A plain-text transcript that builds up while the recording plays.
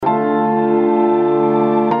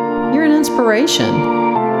inspiration.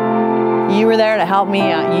 You were there to help me.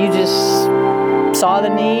 You just saw the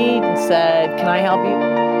need and said, "Can I help you?"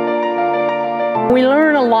 We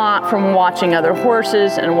learn a lot from watching other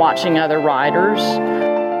horses and watching other riders.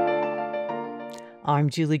 I'm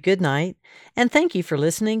Julie Goodnight, and thank you for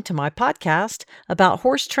listening to my podcast about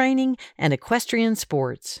horse training and equestrian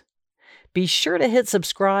sports. Be sure to hit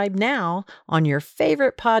subscribe now on your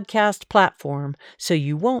favorite podcast platform so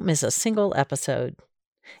you won't miss a single episode.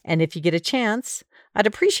 And if you get a chance, I'd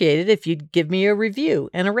appreciate it if you'd give me a review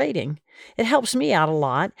and a rating. It helps me out a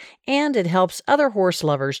lot, and it helps other horse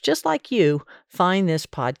lovers just like you find this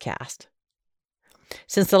podcast.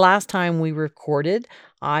 Since the last time we recorded,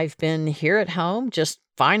 I've been here at home just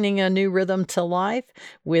finding a new rhythm to life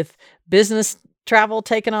with business travel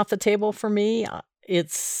taken off the table for me.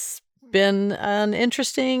 It's been an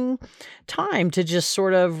interesting time to just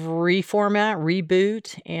sort of reformat,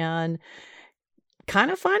 reboot, and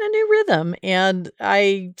kind of find a new rhythm. And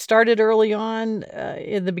I started early on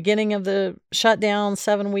in the beginning of the shutdown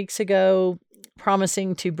 7 weeks ago,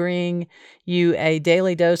 promising to bring you a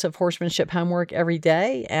daily dose of horsemanship homework every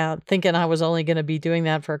day, thinking I was only going to be doing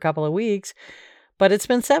that for a couple of weeks. But it's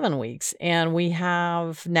been 7 weeks, and we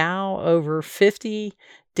have now over 50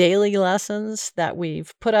 daily lessons that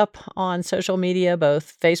we've put up on social media,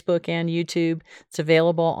 both Facebook and YouTube. It's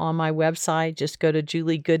available on my website. Just go to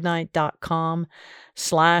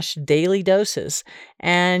juliegoodnight.com/daily doses,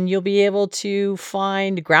 and you'll be able to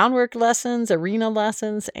find groundwork lessons, arena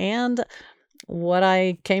lessons, and what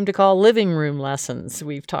I came to call living room lessons.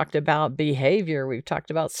 We've talked about behavior. We've talked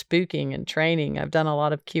about spooking and training. I've done a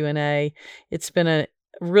lot of Q&A. It's been a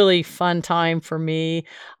really fun time for me.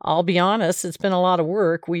 I'll be honest, it's been a lot of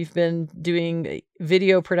work. We've been doing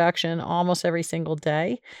video production almost every single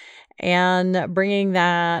day and bringing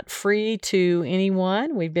that free to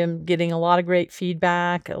anyone. We've been getting a lot of great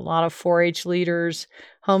feedback. A lot of 4-H leaders,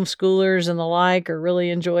 homeschoolers, and the like are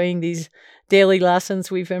really enjoying these daily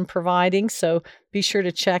lessons we've been providing. So be sure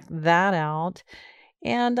to check that out.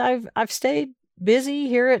 And I've stayed busy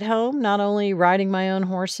here at home, not only riding my own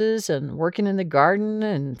horses and working in the garden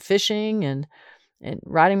and fishing and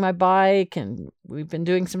riding my bike, and we've been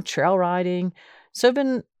doing some trail riding. So I've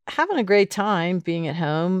been having a great time being at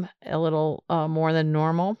home, a little more than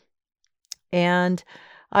normal. And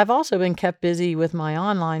I've also been kept busy with my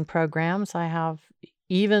online programs. I have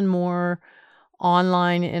even more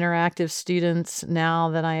online interactive students now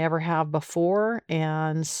than I ever have before.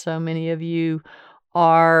 And so many of you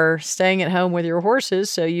are staying at home with your horses,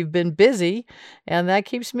 so you've been busy, and that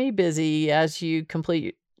keeps me busy as you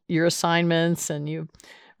complete your assignments and you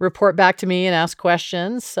report back to me and ask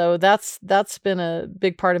questions. So that's been a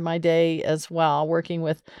big part of my day as well, working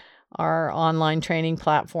with our online training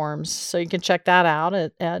platforms. So you can check that out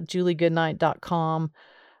at juliegoodnight.com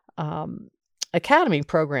Academy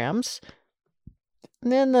programs.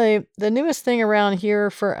 And then the newest thing around here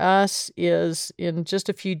for us is in just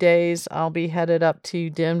a few days, I'll be headed up to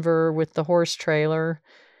Denver with the horse trailer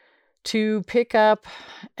to pick up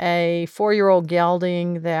a 4-year-old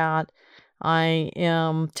gelding that I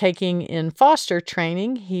am taking in foster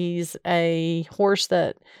training. He's a horse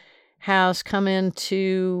that has come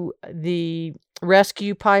into the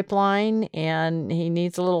rescue pipeline, and he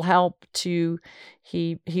needs a little help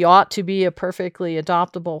he ought to be a perfectly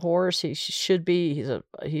adoptable horse. He should be.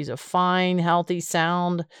 He's a fine, healthy,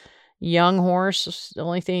 sound young horse. The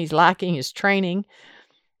only thing he's lacking is training.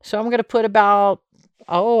 So I'm going to put about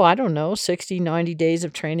 60, 90 days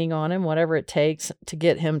of training on him, whatever it takes to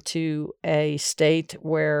get him to a state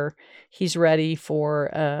where he's ready for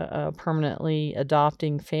a permanently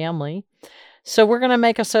adopting family. So we're going to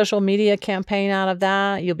make a social media campaign out of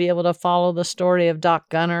that. You'll be able to follow the story of Doc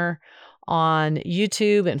Gunner on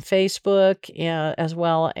YouTube and Facebook, as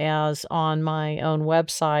well as on my own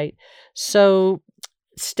website. So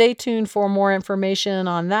stay tuned for more information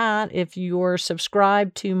on that. If you're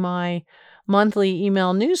subscribed to my monthly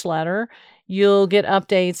email newsletter, you'll get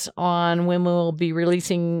updates on when we'll be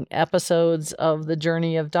releasing episodes of The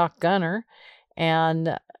Journey of Doc Gunner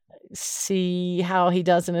and see how he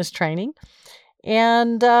does in his training.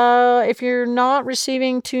 And if you're not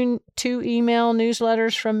receiving two email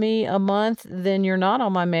newsletters from me a month, then you're not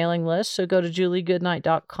on my mailing list. So go to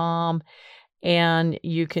juliegoodnight.com and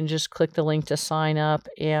you can just click the link to sign up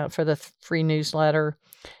for the free newsletter,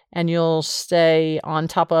 and you'll stay on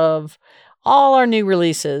top of all our new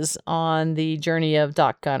releases on the Journey of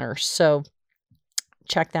Doc Gunner. So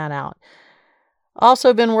check that out.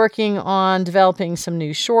 Also been working on developing some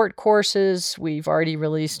new short courses. We've already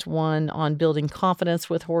released one on building confidence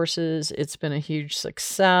with horses. It's been a huge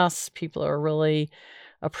success. People are really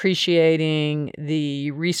appreciating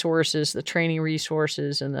the resources, the training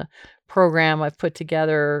resources, and the program I've put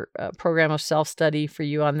together, a program of self-study for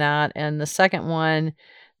you on that. And the second one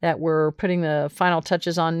that we're putting the final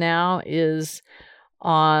touches on now is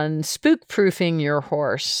on spook-proofing your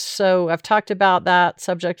horse. So I've talked about that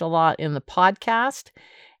subject a lot in the podcast,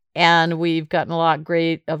 and we've gotten a lot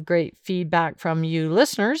of great feedback from you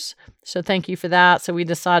listeners. So thank you for that. So we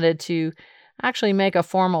decided to actually make a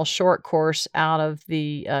formal short course out of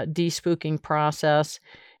the de-spooking process,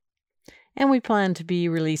 and we plan to be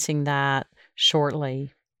releasing that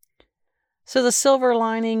shortly. So the silver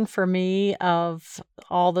lining for me of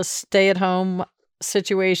all the stay-at-home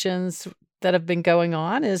situations that have been going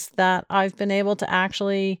on is that I've been able to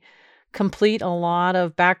actually complete a lot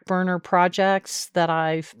of back burner projects that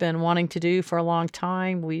I've been wanting to do for a long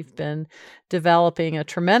time. We've been developing a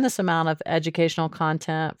tremendous amount of educational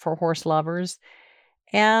content for horse lovers,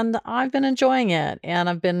 and I've been enjoying it, and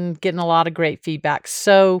I've been getting a lot of great feedback.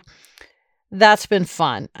 So that's been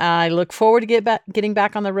fun. I look forward to getting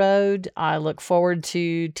back on the road. I look forward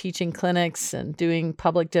to teaching clinics and doing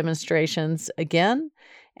public demonstrations again.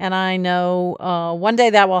 And I know one day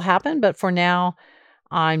that will happen, but for now,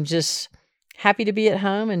 I'm just happy to be at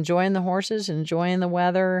home, enjoying the horses, enjoying the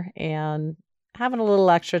weather, and having a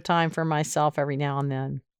little extra time for myself every now and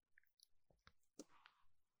then.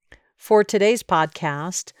 For today's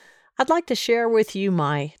podcast, I'd like to share with you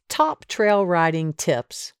my top trail riding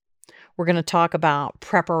tips. We're going to talk about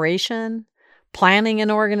preparation, planning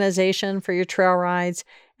and organization for your trail rides,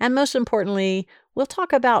 and most importantly, we'll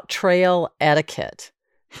talk about trail etiquette,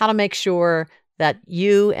 how to make sure that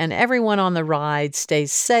you and everyone on the ride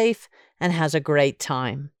stays safe and has a great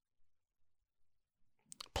time.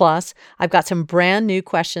 Plus, I've got some brand new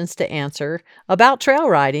questions to answer about trail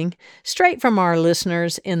riding straight from our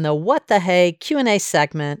listeners in the What the Hey Q&A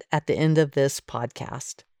segment at the end of this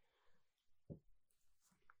podcast.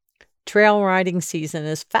 Trail riding season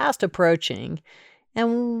is fast approaching,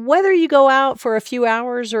 and whether you go out for a few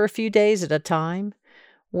hours or a few days at a time,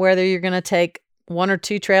 whether you're going to take 1 or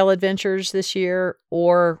 2 trail adventures this year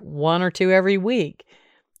or 1 or 2 every week,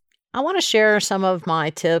 I want to share some of my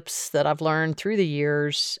tips that I've learned through the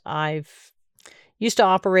years. I've used to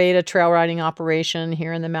operate a trail riding operation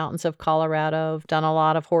here in the mountains of Colorado. I've done a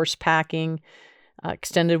lot of horse packing,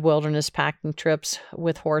 extended wilderness packing trips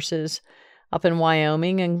with horses up in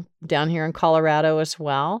Wyoming and down here in Colorado as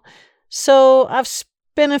well. So I've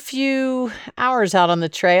spent a few hours out on the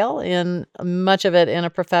trail, in much of it in a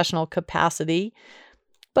professional capacity.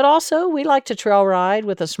 But also, we like to trail ride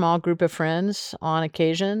with a small group of friends on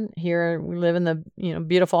occasion. Here, we live in the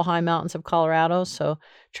beautiful high mountains of Colorado, so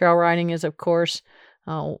trail riding is, of course,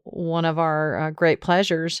 one of our great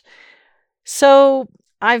pleasures. So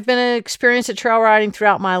I've been experienced at trail riding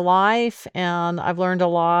throughout my life, and I've learned a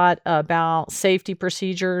lot about safety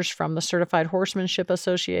procedures from the Certified Horsemanship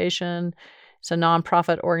Association. It's a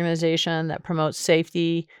nonprofit organization that promotes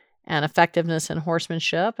safety and effectiveness in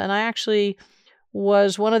horsemanship, and I actually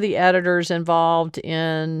was one of the editors involved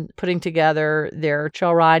in putting together their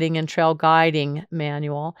trail riding and trail guiding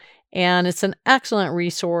manual. And it's an excellent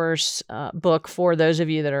resource book for those of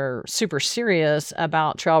you that are super serious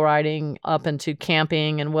about trail riding up into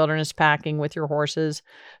camping and wilderness packing with your horses.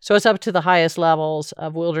 So it's up to the highest levels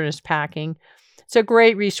of wilderness packing. It's a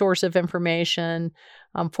great resource of information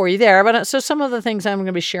for you there. But so some of the things I'm going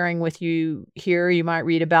to be sharing with you here, you might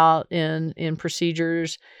read about in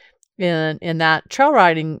procedures in that trail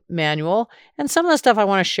riding manual. And some of the stuff I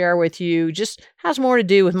want to share with you just has more to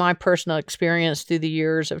do with my personal experience through the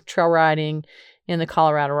years of trail riding in the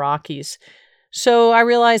Colorado Rockies. So I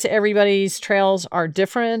realize everybody's trails are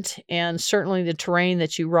different, and certainly the terrain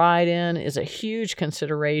that you ride in is a huge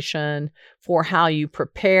consideration for how you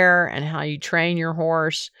prepare and how you train your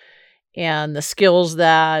horse and the skills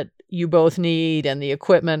that you both need and the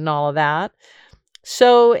equipment and all of that.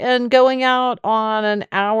 So, and going out on an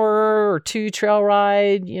hour or 2 trail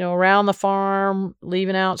ride, around the farm,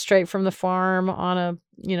 leaving out straight from the farm on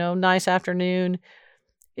a, nice afternoon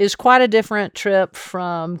is quite a different trip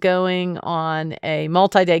from going on a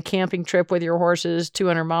multi-day camping trip with your horses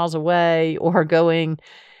 200 miles away, or going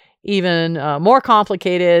even more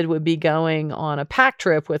complicated would be going on a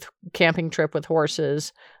camping trip with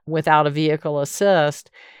horses without a vehicle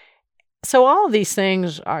assist. So all of these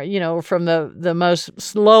things are, from the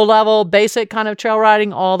most low level, basic kind of trail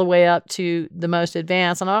riding all the way up to the most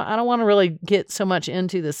advanced. And I don't want to really get so much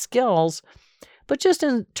into the skills, but just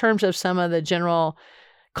in terms of some of the general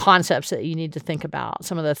concepts that you need to think about,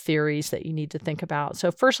 some of the theories that you need to think about.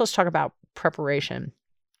 So first, let's talk about preparation.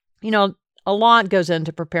 A lot goes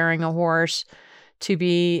into preparing a horse to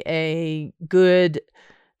be a good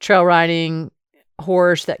trail riding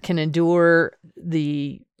horse that can endure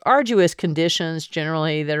the arduous conditions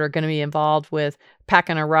generally that are going to be involved with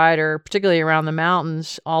packing a rider, particularly around the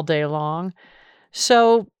mountains all day long.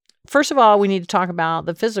 So first of all, we need to talk about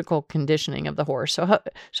the physical conditioning of the horse.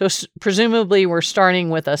 So presumably we're starting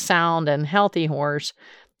with a sound and healthy horse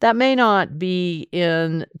that may not be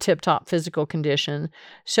in tip-top physical condition.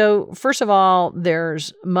 So first of all,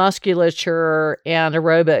 there's musculature and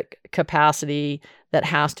aerobic capacity that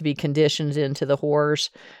has to be conditioned into the horse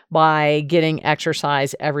by getting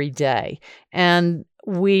exercise every day. And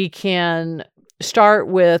we can start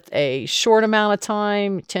with a short amount of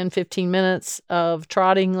time, 10, 15 minutes of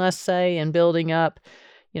trotting, let's say, and building up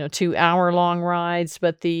 2-hour-long rides.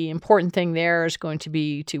 But the important thing there is going to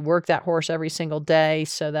be to work that horse every single day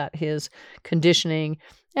so that his conditioning,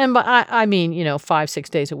 and I mean, 5-6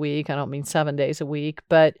 days a week. I don't mean 7 days a week.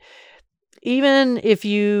 But even if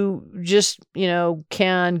you just,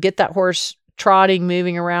 can get that horse trotting,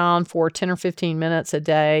 moving around for 10 or 15 minutes a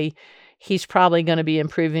day, he's probably going to be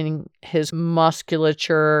improving his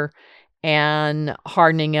musculature and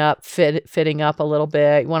hardening up, fitting up a little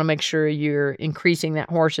bit. You want to make sure you're increasing that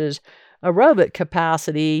horse's aerobic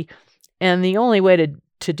capacity. And the only way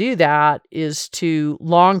to do that is to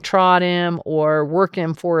long trot him or work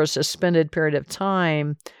him for a suspended period of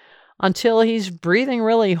time until he's breathing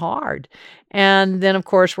really hard. And then, of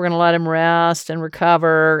course, we're going to let him rest and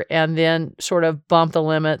recover and then sort of bump the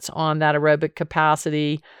limits on that aerobic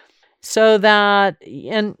capacity so that,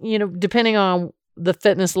 and, depending on the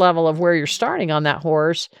fitness level of where you're starting on that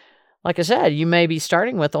horse, like I said, you may be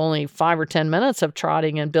starting with only 5 or 10 minutes of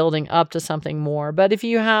trotting and building up to something more. But if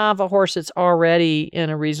you have a horse that's already in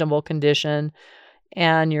a reasonable condition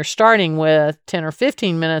and you're starting with 10 or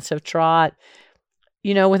 15 minutes of trot,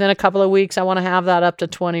 within a couple of weeks, I want to have that up to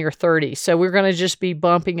 20 or 30. So we're going to just be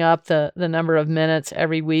bumping up the number of minutes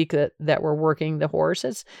every week that we're working the horse.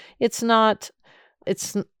 It's not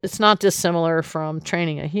dissimilar from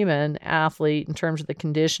training a human athlete in terms of the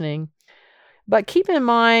conditioning. But keep in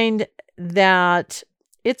mind that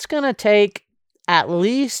it's going to take at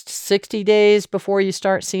least 60 days before you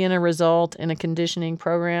start seeing a result in a conditioning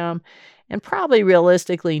program, and probably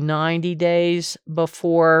realistically 90 days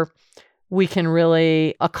before we can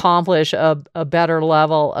really accomplish a better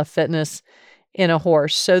level of fitness in a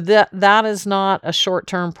horse. So that is not a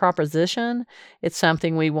short-term proposition. It's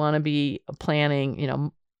something we want to be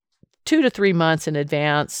planning, 2 to 3 months in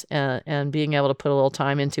advance and being able to put a little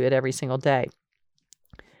time into it every single day.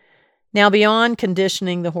 Now, beyond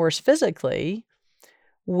conditioning the horse physically,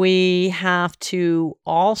 we have to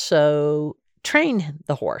also train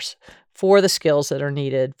the horse for the skills that are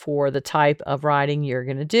needed for the type of riding you're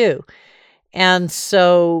going to do. And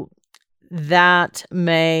so that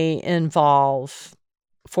may involve,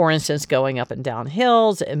 for instance, going up and down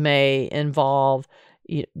hills. It may involve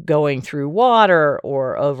going through water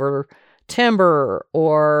or over timber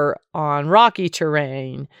or on rocky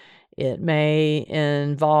terrain. It may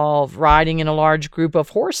involve riding in a large group of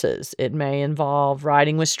horses. It may involve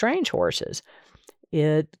riding with strange horses.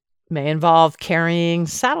 It may involve carrying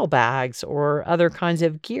saddlebags or other kinds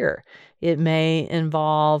of gear. It may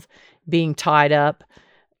involve being tied up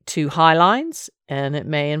to high lines, and it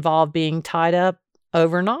may involve being tied up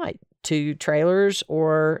overnight to trailers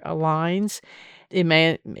or lines. It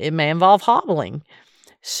may involve hobbling.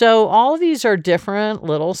 So all of these are different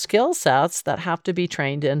little skill sets that have to be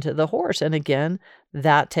trained into the horse. And again,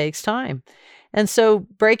 that takes time. And so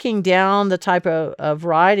breaking down the type of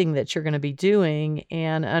riding that you're going to be doing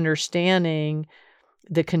and understanding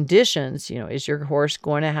the conditions, is your horse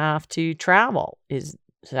going to have to travel? Does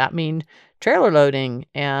that mean trailer loading?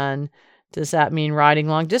 And does that mean riding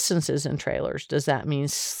long distances in trailers? Does that mean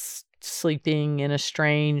sleeping in a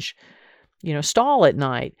strange, stall at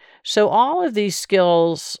night? So all of these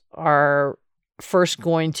skills are first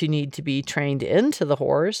going to need to be trained into the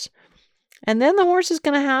horse. And then the horse is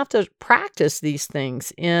going to have to practice these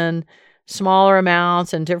things in smaller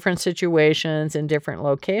amounts and different situations in different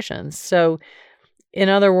locations. So in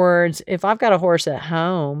other words, if I've got a horse at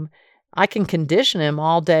home, I can condition him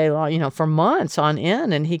all day long, for months on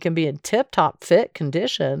end, and he can be in tip-top fit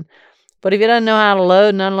condition. But if he doesn't know how to load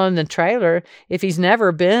and unload the trailer, if he's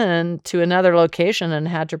never been to another location and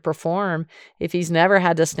had to perform, if he's never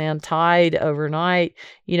had to stand tied overnight,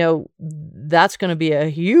 that's going to be a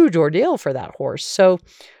huge ordeal for that horse. So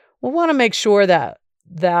we want to make sure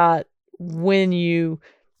that when you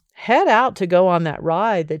head out to go on that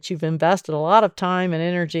ride that you've invested a lot of time and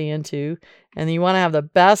energy into, and you want to have the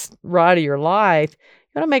best ride of your life,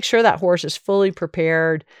 you want to make sure that horse is fully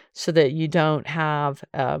prepared so that you don't have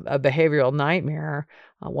a behavioral nightmare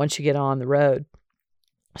once you get on the road.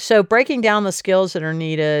 So breaking down the skills that are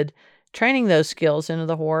needed, training those skills into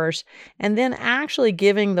the horse, and then actually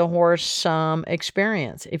giving the horse some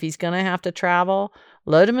experience. If he's going to have to travel,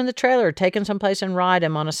 load him in the trailer, take him someplace and ride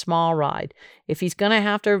him on a small ride. If he's going to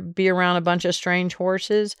have to be around a bunch of strange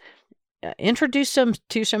horses, introduce them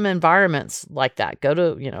to some environments like that. Go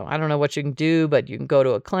to, I don't know what you can do, but you can go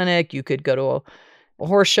to a clinic. You could go to a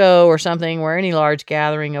horse show or something where any large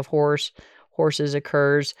gathering of horses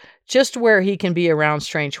occurs, just where he can be around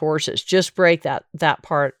strange horses. Just break that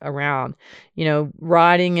part around.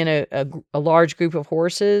 Riding in a large group of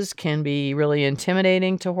horses can be really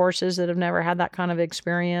intimidating to horses that have never had that kind of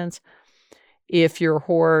experience. If your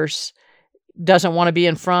horse doesn't want to be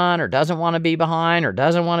in front or doesn't want to be behind or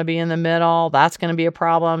doesn't want to be in the middle, that's going to be a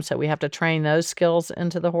problem. So we have to train those skills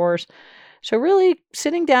into the horse. So really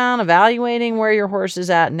sitting down, evaluating where your horse is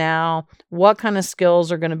at now, what kind of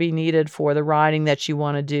skills are going to be needed for the riding that you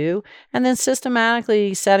want to do, and then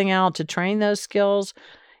systematically setting out to train those skills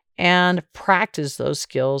and practice those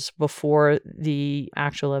skills before the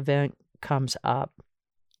actual event comes up.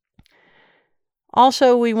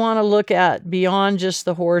 Also, we want to look at beyond just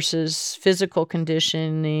the horse's physical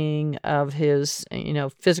conditioning of his,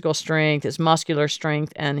 physical strength, his muscular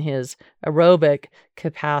strength, and his aerobic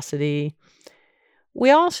capacity. We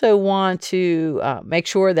also want to make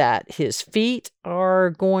sure that his feet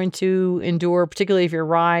are going to endure, particularly if you're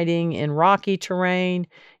riding in rocky terrain,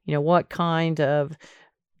 what kind of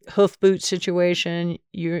hoof boot situation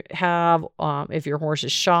you have. If your horse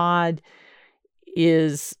is shod,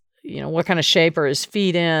 what kind of shape are his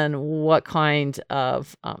feet in, what kind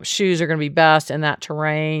of shoes are going to be best in that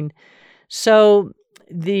terrain. So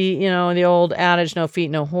the old adage, no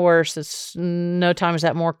feet, no horse, it's no time is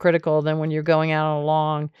that more critical than when you're going out on a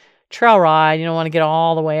long trail ride. You don't want to get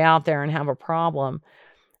all the way out there and have a problem.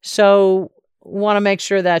 So want to make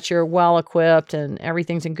sure that you're well equipped and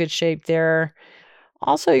everything's in good shape there.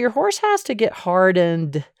 Also, your horse has to get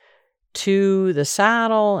hardened to the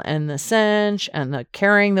saddle and the cinch and the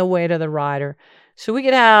carrying the weight of the rider. So we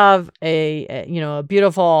could have a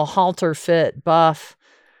beautiful halter fit buff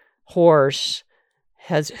horse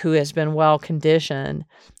who has been well conditioned.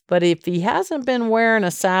 But if he hasn't been wearing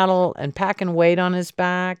a saddle and packing weight on his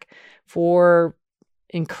back for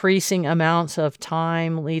increasing amounts of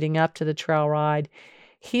time leading up to the trail ride,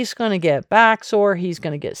 he's going to get back sore. He's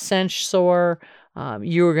going to get cinch sore.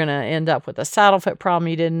 You're going to end up with a saddle fit problem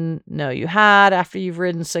you didn't know you had after you've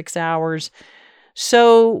ridden 6 hours.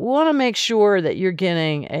 So we want to make sure that you're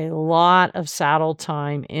getting a lot of saddle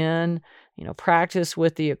time in, practice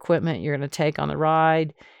with the equipment you're going to take on the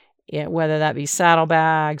ride, whether that be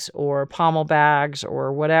saddlebags or pommel bags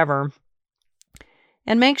or whatever.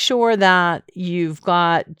 And make sure that you've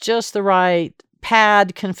got just the right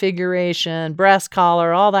pad configuration, breast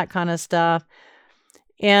collar, all that kind of stuff.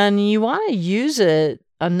 And you want to use it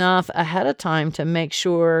enough ahead of time to make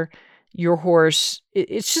sure your horse,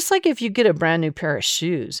 it's just like if you get a brand new pair of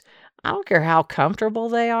shoes. I don't care how comfortable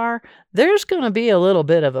they are, there's going to be a little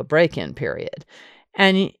bit of a break-in period.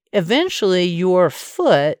 And eventually your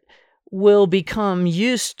foot will become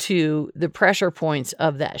used to the pressure points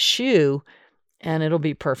of that shoe, and it'll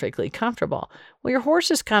be perfectly comfortable. Well, your horse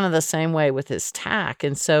is kind of the same way with his tack.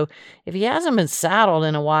 And so if he hasn't been saddled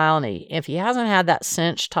in a while, and if he hasn't had that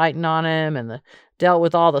cinch tightened on him and dealt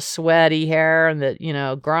with all the sweaty hair and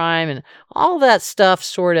the, grime and all that stuff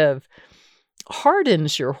sort of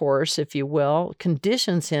hardens your horse, if you will,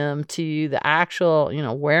 conditions him to the actual,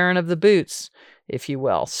 wearing of the boots, if you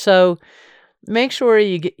will. So make sure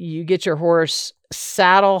you get your horse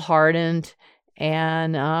saddle hardened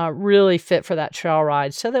and really fit for that trail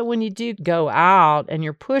ride, so that when you do go out and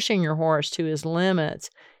you're pushing your horse to his limits,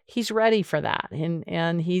 he's ready for that,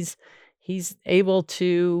 and he's able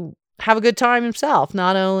to have a good time himself.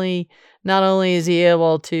 Not only is he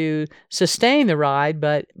able to sustain the ride,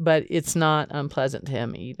 but it's not unpleasant to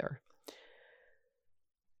him either.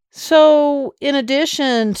 So in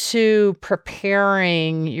addition to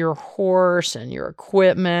preparing your horse and your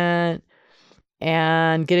equipment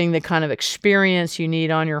and getting the kind of experience you need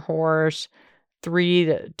on your horse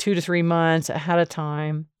 2 to 3 months ahead of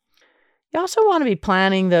time, you also want to be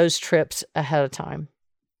planning those trips ahead of time.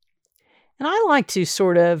 And I like to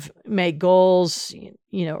sort of make goals,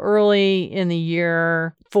 early in the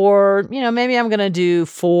year for, maybe I'm going to do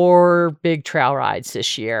 4 big trail rides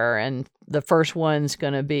this year. And the first one's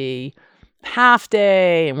going to be half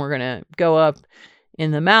day, and we're going to go up in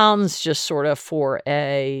the mountains just sort of for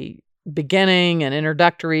a beginning and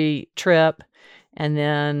introductory trip. And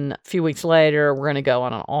then a few weeks later, we're going to go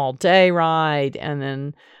on an all-day ride. And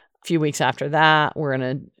then few weeks after that, we're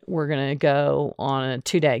gonna go on a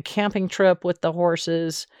 2-day camping trip with the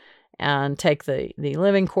horses and take the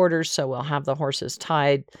living quarters. So we'll have the horses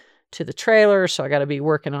tied to the trailer. So I got to be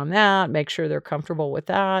working on that, make sure they're comfortable with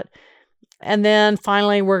that. And then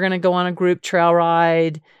finally, we're going to go on a group trail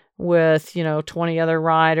ride with, 20 other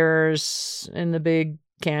riders in the big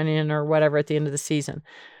canyon or whatever at the end of the season.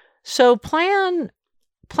 So plan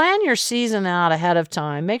your season out ahead of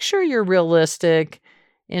time. Make sure you're realistic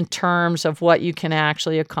in terms of what you can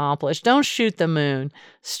actually accomplish. Don't shoot the moon.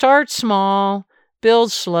 Start small,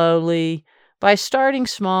 build slowly. By starting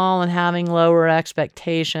small and having lower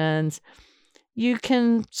expectations, you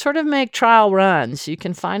can sort of make trial runs. You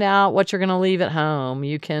can find out what you're going to leave at home.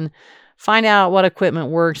 You can find out what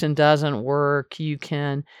equipment works and doesn't work. You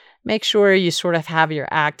can make sure you sort of have your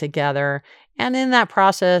act together. And in that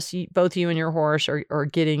process, both you and your horse are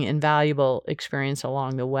getting invaluable experience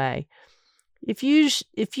along the way. If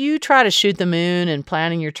you try to shoot the moon and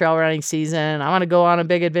planning your trail riding season, I want to go on a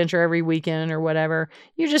big adventure every weekend or whatever,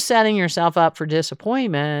 you're just setting yourself up for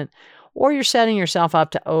disappointment, or you're setting yourself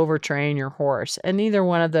up to overtrain your horse. And neither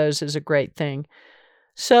one of those is a great thing.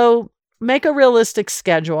 So make a realistic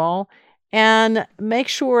schedule and make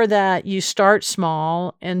sure that you start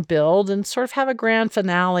small and build and sort of have a grand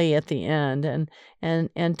finale at the end.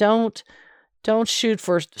 And don't shoot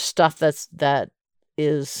for stuff that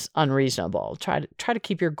is unreasonable. Try to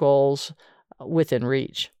keep your goals within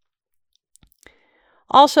reach.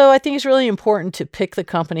 Also, I think it's really important to pick the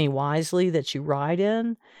company wisely that you ride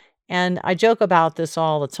in. And I joke about this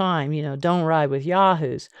all the time, don't ride with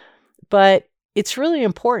yahoos. But it's really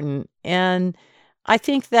important. And I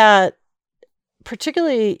think that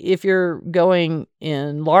particularly if you're going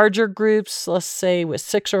in larger groups, let's say with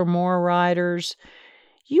 6 or more riders,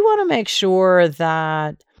 you want to make sure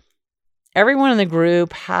that everyone in the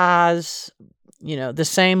group has, the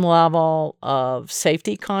same level of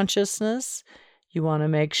safety consciousness. You want to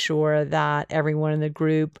make sure that everyone in the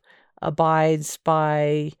group abides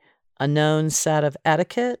by a known set of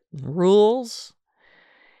etiquette rules.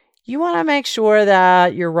 You want to make sure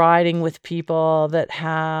that you're riding with people that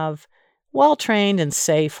have well-trained and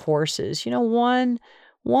safe horses. One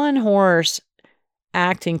horse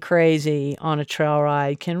acting crazy on a trail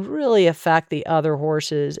ride can really affect the other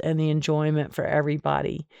horses and the enjoyment for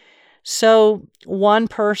everybody. So one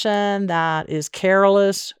person that is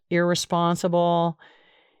careless, irresponsible,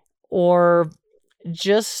 or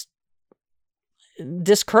just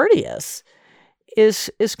discourteous is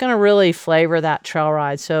going to really flavor that trail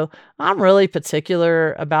ride. So I'm really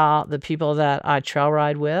particular about the people that I trail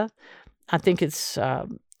ride with. I think it's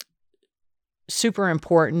super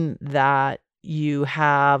important that you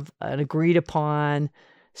have an agreed upon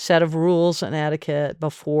set of rules and etiquette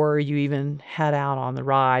before you even head out on the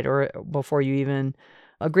ride or before you even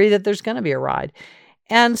agree that there's going to be a ride.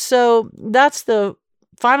 And so that's the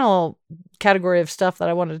final category of stuff that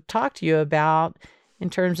I wanted to talk to you about in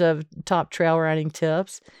terms of top trail riding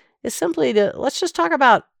tips is simply let's just talk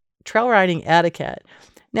about trail riding etiquette.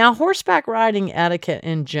 Now, horseback riding etiquette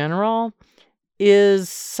in general is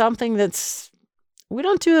something we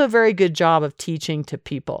don't do a very good job of teaching to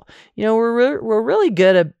people. We're really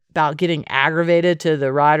good about getting aggravated to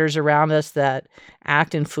the riders around us that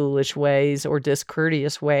act in foolish ways or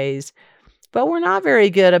discourteous ways, but we're not very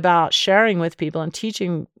good about sharing with people and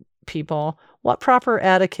teaching people what proper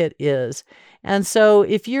etiquette is. And so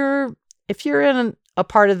if you're in a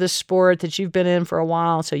part of the sport that you've been in for a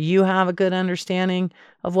while, so you have a good understanding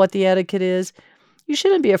of what the etiquette is, you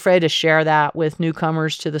shouldn't be afraid to share that with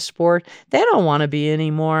newcomers to the sport. They don't want to be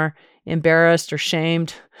any more embarrassed or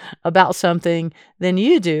shamed about something than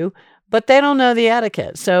you do, but they don't know the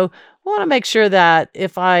etiquette. So I want to make sure that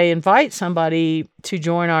if I invite somebody to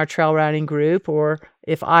join our trail riding group, or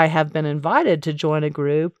if I have been invited to join a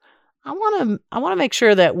group, I want to make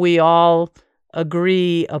sure that we all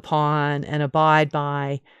agree upon and abide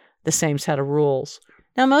by the same set of rules.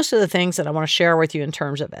 Now, most of the things that I want to share with you in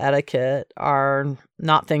terms of etiquette are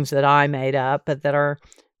not things that I made up, but that are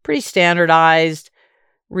pretty standardized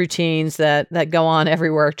routines that go on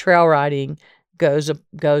everywhere trail riding goes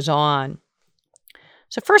on.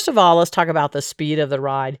 So first of all, let's talk about the speed of the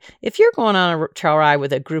ride. If you're going on a trail ride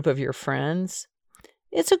with a group of your friends,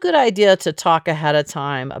 it's a good idea to talk ahead of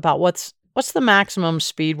time about what's the maximum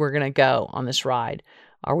speed we're going to go on this ride.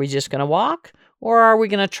 Are we just going to walk, or are we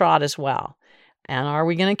going to trot as well? And are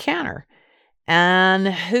we going to canter? And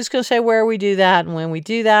who's going to say where we do that and when we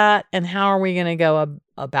do that? And how are we going to go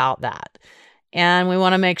about that? And we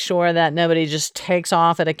want to make sure that nobody just takes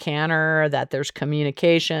off at a canter, that there's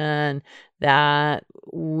communication, that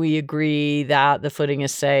we agree that the footing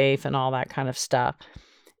is safe and all that kind of stuff.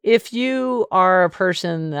 if you are a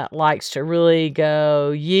person that likes to really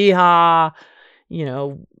go yeehaw,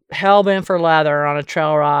 hell bent for leather on a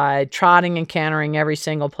trail ride, trotting and cantering every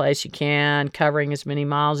single place you can, covering as many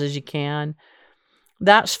miles as you can,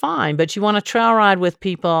 that's fine. But you want to trail ride with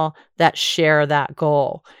people that share that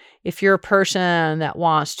goal. If you're a person that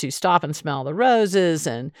wants to stop and smell the roses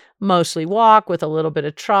and mostly walk with a little bit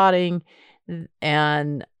of trotting,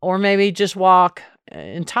 or maybe just walk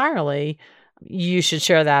entirely, you should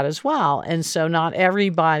share that as well. And so not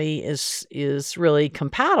everybody is really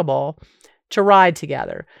compatible to ride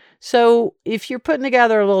together. So if you're putting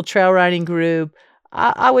together a little trail riding group,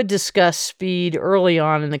 I would discuss speed early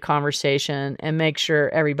on in the conversation and make sure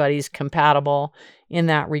everybody's compatible in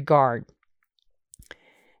that regard.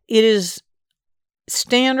 It is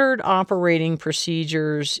standard operating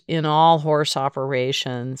procedures in all horse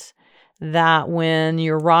operations that when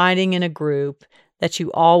you're riding in a group, that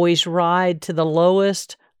you always ride to the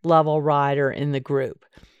lowest level rider in the group.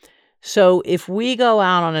 So if we go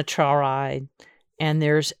out on a trail ride and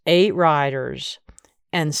there's 8 riders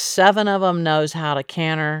and 7 of them knows how to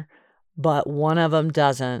canter, but 1 of them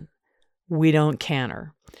doesn't, we don't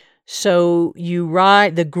canter. So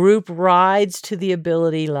the group rides to the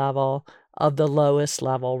ability level of the lowest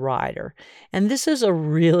level rider. And this is a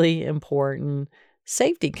really important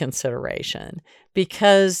safety consideration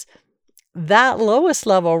because that lowest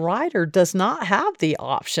level rider does not have the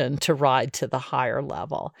option to ride to the higher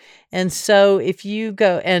level. And so if you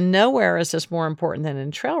go, and nowhere is this more important than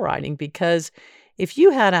in trail riding, because if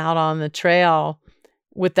you head out on the trail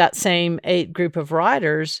with that same 8 group of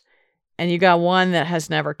riders and you got one that has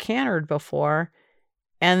never cantered before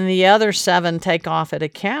and the other 7 take off at a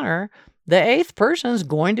canter, the 8th person is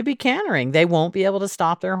going to be cantering. They won't be able to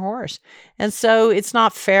stop their horse. And so it's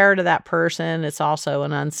not fair to that person. It's also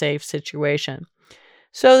an unsafe situation.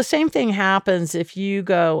 So the same thing happens if you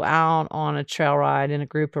go out on a trail ride in a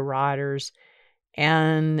group of riders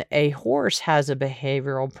and a horse has a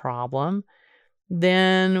behavioral problem.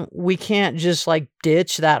 Then we can't just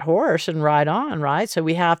ditch that horse and ride on, right? So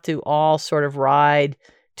we have to all sort of ride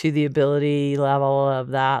to the ability level of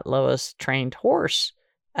that lowest trained horse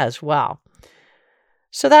as well.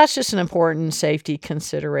 So that's just an important safety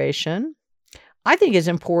consideration. I think it's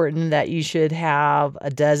important that you should have a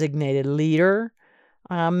designated leader.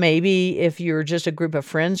 Maybe if you're just a group of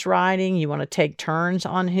friends riding, you want to take turns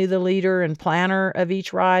on who the leader and planner of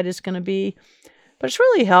each ride is going to be. But it's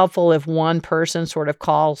really helpful if one person sort of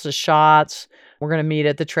calls the shots. We're going to meet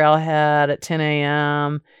at the trailhead at 10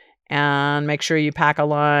 a.m. and make sure you pack a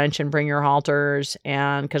lunch and bring your halters,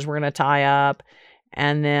 and because we're going to tie up.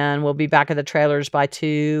 And then we'll be back at the trailers by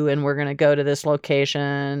 2 and we're going to go to this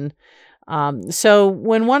location. So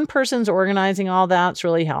when one person's organizing all that, it's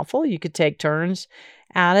really helpful. You could take turns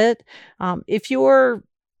at it. If you're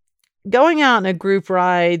going out in a group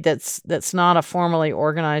ride that's not a formally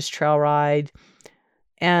organized trail ride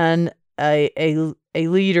and a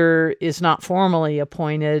leader is not formally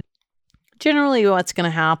appointed, generally what's going to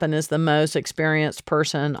happen is the most experienced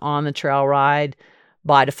person on the trail ride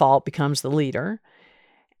by default becomes the leader.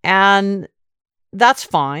 And that's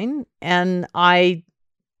fine. And I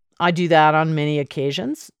do that on many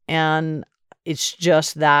occasions. And it's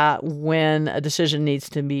just that when a decision needs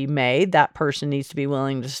to be made, that person needs to be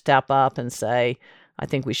willing to step up and say, I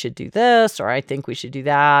think we should do this, or I think we should do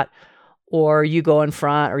that, or you go in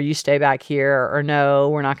front, or you stay back here, or no,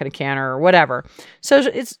 we're not going to canter, or whatever. So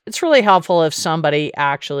it's really helpful if somebody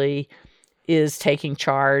actually is taking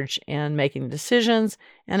charge and making decisions.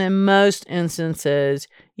 And in most instances,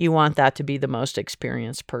 you want that to be the most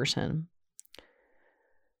experienced person.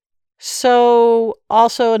 So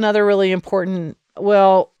also another really important,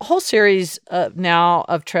 whole series now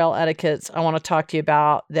of trail etiquettes I want to talk to you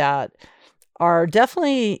about that are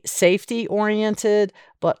definitely safety oriented,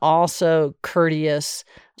 but also courteous,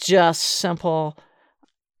 just simple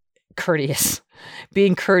courteous,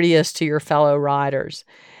 being courteous to your fellow riders.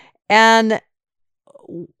 And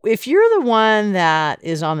if you're the one that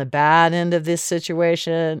is on the bad end of this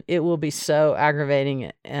situation, it will be so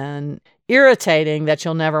aggravating and irritating that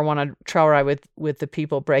you'll never want to trail ride with the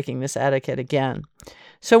people breaking this etiquette again.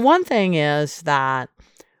 So one thing is that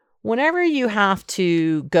whenever you have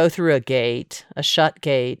to go through a gate, a shut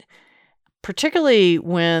gate, particularly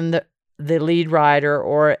when the lead rider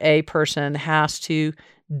or a person has to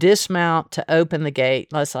dismount to open the gate,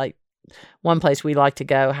 let's like one place we like to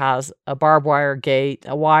go has a barbed wire gate,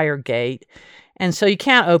 a wire gate. And so you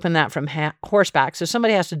can't open that from horseback. So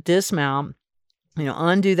somebody has to dismount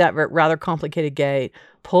undo that rather complicated gate,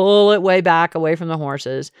 pull it way back away from the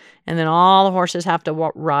horses, and then all the horses have to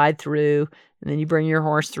ride through, and then you bring your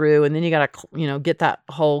horse through, and then you got to, get that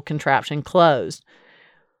whole contraption closed.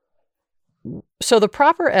 So the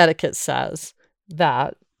proper etiquette says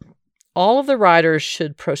that all of the riders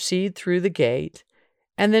should proceed through the gate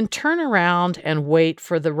and then turn around and wait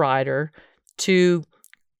for the rider to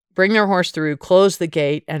bring their horse through, close the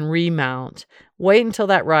gate, and remount. Wait until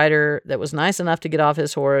that rider that was nice enough to get off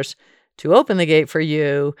his horse to open the gate for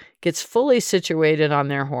you gets fully situated on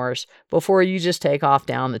their horse before you just take off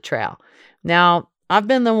down the trail. Now, I've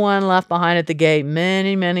been the one left behind at the gate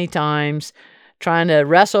many, many times, trying to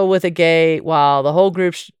wrestle with a gate while the whole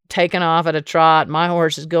group's taking off at a trot. My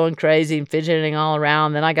horse is going crazy and fidgeting all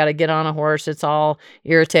around. Then I got to get on a horse that's all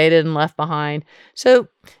irritated and left behind. So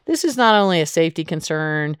this is not only a safety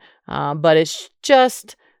concern, but it's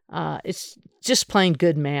just plain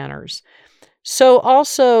good manners. So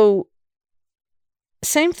also,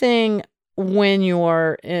 same thing when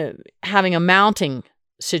you're having a mounting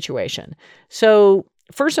situation. So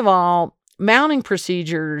first of all, mounting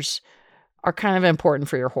procedures are kind of important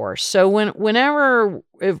for your horse. So whenever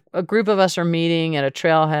if a group of us are meeting at a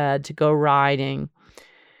trailhead to go riding,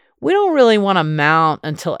 we don't really want to mount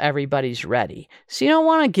until everybody's ready. So you don't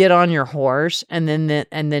want to get on your horse and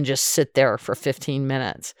then just sit there for 15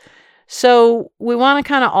 minutes. So we want to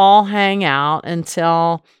kind of all hang out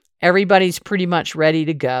until everybody's pretty much ready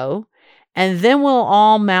to go. And then we'll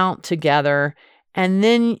all mount together. And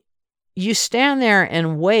then you stand there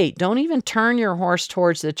and wait. Don't even turn your horse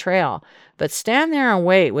towards the trail, but stand there and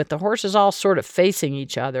wait with the horses all sort of facing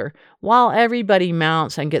each other while everybody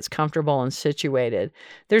mounts and gets comfortable and situated.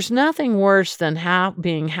 There's nothing worse than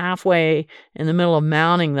being halfway in the middle of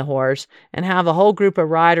mounting the horse and have a whole group of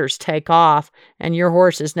riders take off, and your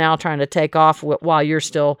horse is now trying to take off while you're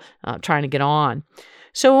still trying to get on.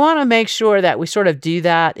 So we want to make sure that we sort of do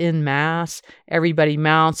that in mass. Everybody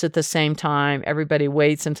mounts at the same time. Everybody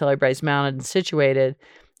waits until everybody's mounted and situated.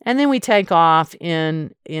 And then we take off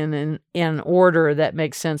in order that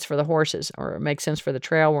makes sense for the horses or makes sense for the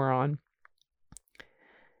trail we're on.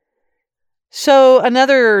 So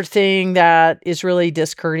another thing that is really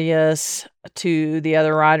discourteous to the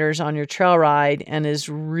other riders on your trail ride and is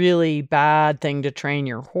really bad thing to train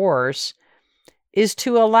your horse is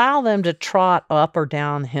to allow them to trot up or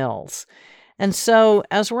down hills. And so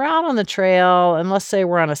as we're out on the trail, and let's say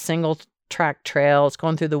we're on a single track trail, it's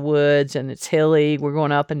going through the woods and it's hilly, we're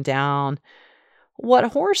going up and down.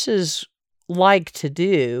 What horses like to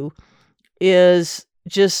do is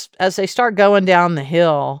just as they start going down the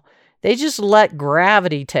hill, they just let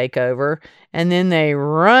gravity take over, and then they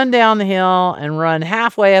run down the hill and run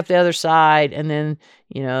halfway up the other side, and then,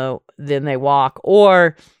 then they walk.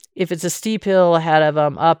 Or if it's a steep hill ahead of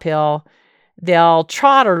them, uphill, they'll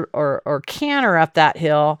trot or canter up that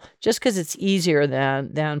hill just because it's easier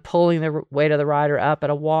than pulling the weight of the rider up at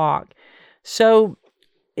a walk. So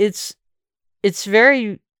it's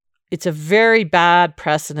a very bad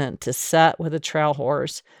precedent to set with a trail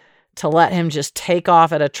horse to let him just take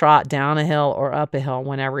off at a trot down a hill or up a hill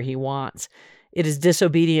whenever he wants. It is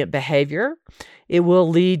disobedient behavior. It will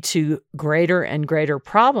lead to greater and greater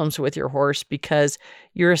problems with your horse because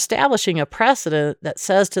you're establishing a precedent that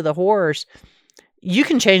says to the horse, you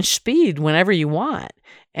can change speed whenever you want.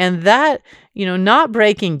 And that, not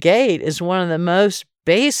breaking gait is one of the most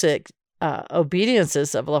basic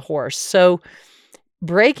obediences of the horse. So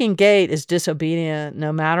breaking gait is disobedient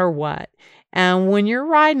no matter what. And when you're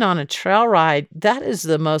riding on a trail ride, that is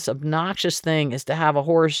the most obnoxious thing, is to have a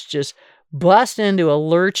horse just bust into a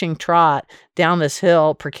lurching trot down this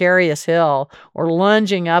hill, precarious hill, or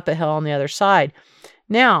lunging up a hill on the other side.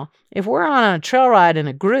 Now, if we're on a trail ride in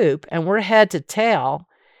a group and we're head to tail,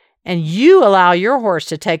 and you allow your horse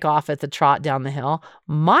to take off at the trot down the hill,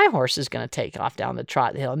 my horse is going to take off down the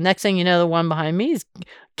trot the hill. Next thing you know, the one behind me is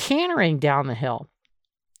cantering down the hill.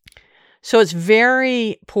 So it's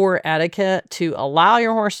very poor etiquette to allow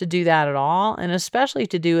your horse to do that at all, and especially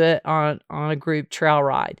to do it on a group trail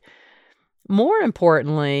ride. More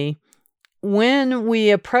importantly, when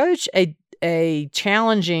we approach a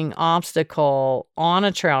challenging obstacle on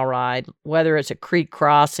a trail ride, whether it's a creek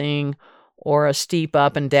crossing or a steep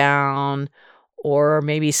up and down, or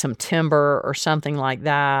maybe some timber or something like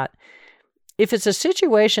that, if it's a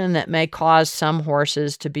situation that may cause some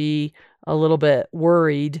horses to be a little bit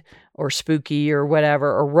worried or spooky or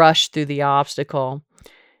whatever, or rush through the obstacle,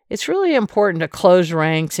 it's really important to close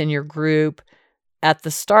ranks in your group at the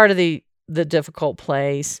start of the difficult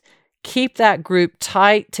place. Keep that group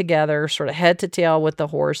tight together, sort of head to tail with the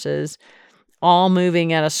horses. all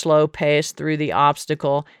moving at a slow pace through the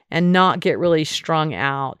obstacle and not get really strung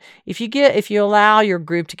out. If you allow your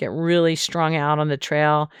group to get really strung out on the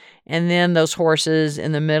trail, and then those horses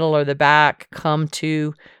in the middle or the back come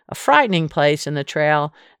to a frightening place in the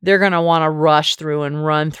trail, they're going to want to rush through and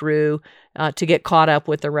run through to get caught up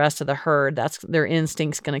with the rest of the herd. That's their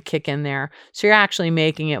instinct's going to kick in there. So you're actually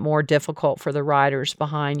making it more difficult for the riders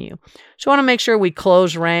behind you. So you want to make sure we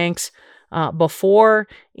close ranks before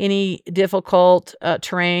any difficult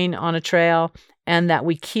terrain on a trail, and that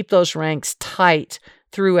we keep those ranks tight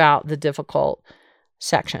throughout the difficult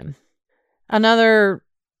section. Another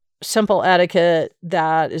simple etiquette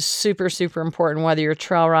that is super, super important, whether you're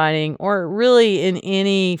trail riding or really in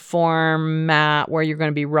any format where you're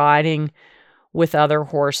going to be riding with other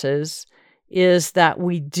horses, is that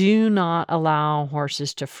we do not allow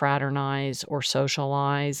horses to fraternize or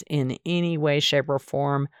socialize in any way, shape, or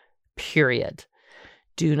form, period.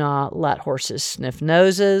 Do not let horses sniff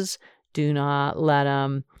noses. Do not let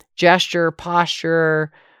them gesture,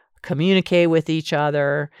 posture, communicate with each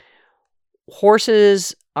other.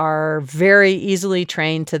 Horses are very easily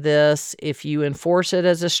trained to this if you enforce it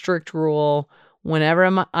as a strict rule.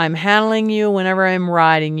 Whenever I'm handling you, whenever I'm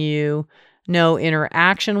riding you, no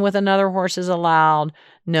interaction with another horse is allowed.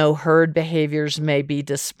 No herd behaviors may be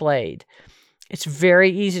displayed. It's very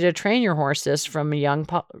easy to train your horse this from a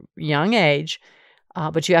young age,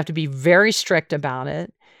 but you have to be very strict about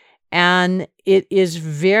it. And it is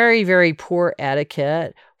very, very poor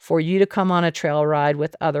etiquette for you to come on a trail ride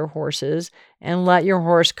with other horses and let your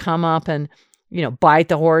horse come up and, bite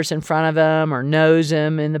the horse in front of him or nose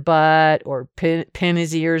him in the butt or pin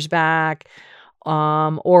his ears back,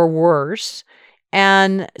 or worse.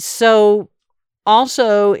 And so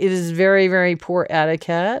also it is very, very poor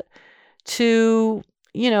etiquette to,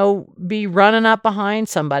 be running up behind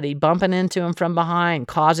somebody, bumping into them from behind,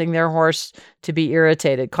 causing their horse to be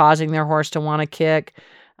irritated, causing their horse to want to kick.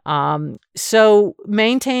 So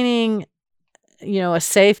maintaining, a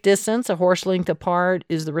safe distance, a horse length apart,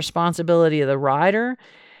 is the responsibility of the rider.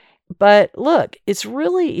 But look, it's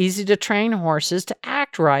really easy to train horses to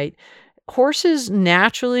act right. Horses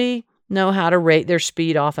naturally know how to rate their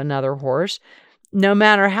speed off another horse. No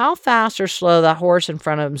matter how fast or slow that horse in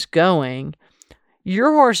front of them is going,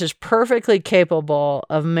 your horse is perfectly capable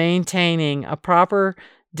of maintaining a proper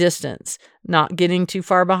distance, not getting too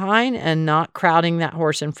far behind and not crowding that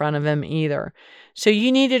horse in front of him either. So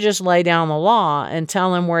you need to just lay down the law and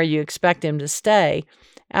tell him where you expect him to stay.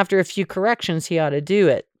 After a few corrections, he ought to do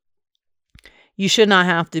it. You should not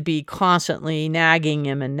have to be constantly nagging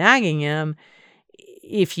him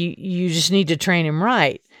if you just need to train him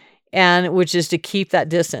right, and which is to keep that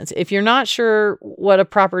distance. If you're not sure what a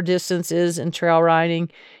proper distance is in trail riding,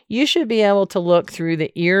 you should be able to look through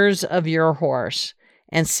the ears of your horse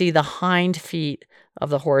and see the hind feet of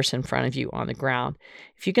the horse in front of you on the ground.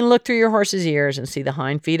 If you can look through your horse's ears and see the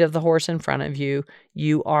hind feet of the horse in front of you,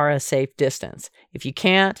 you are a safe distance. If you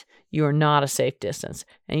can't, you are not a safe distance,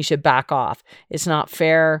 and you should back off. It's not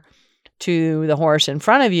fair to the horse in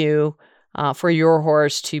front of you for your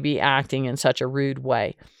horse to be acting in such a rude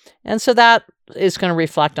way. And so that is going to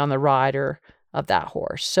reflect on the rider of that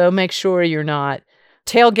horse. So make sure you're not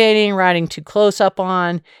tailgating, riding too close up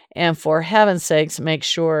on, and for heaven's sakes, make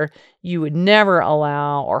sure you would never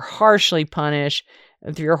allow or harshly punish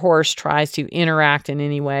if your horse tries to interact in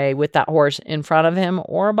any way with that horse in front of him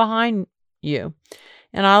or behind you.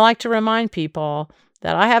 And I like to remind people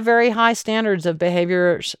that I have very high standards of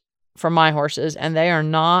behaviors for my horses, and they are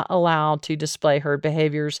not allowed to display herd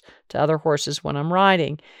behaviors to other horses when I'm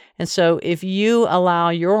riding. And so if you allow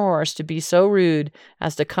your horse to be so rude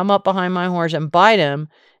as to come up behind my horse and bite him,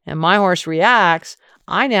 and my horse reacts,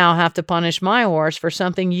 I now have to punish my horse for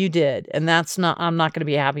something you did. And I'm not going to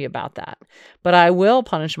be happy about that. But I will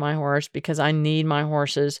punish my horse because I need my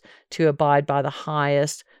horses to abide by the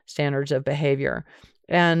highest standards of behavior.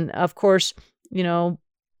 And of course,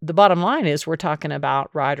 the bottom line is we're talking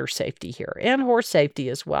about rider safety here and horse safety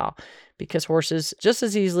as well, because horses, just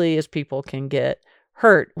as easily as people, can get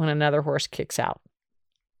hurt when another horse kicks out.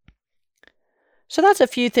 So that's a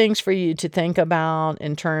few things for you to think about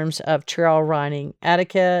in terms of trail riding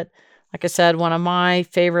etiquette. Like I said, one of my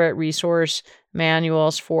favorite resource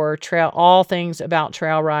manuals for all things about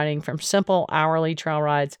trail riding, from simple hourly trail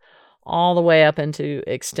rides all the way up into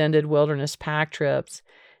extended wilderness pack trips,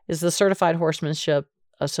 is the Certified Horsemanship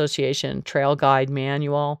Association Trail Guide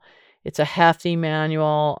Manual. It's a hefty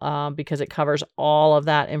manual because it covers all of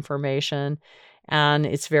that information, and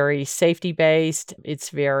it's very safety-based. It's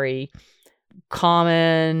very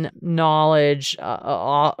common knowledge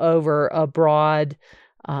over a broad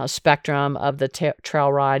spectrum of the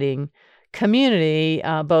trail riding community,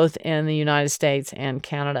 both in the United States and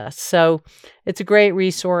Canada. So it's a great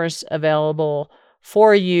resource available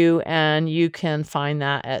for you, and you can find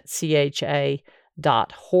that at cha.horse.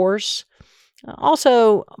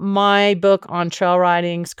 Also, my book on trail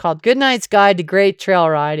riding is called Goodnight's Guide to Great Trail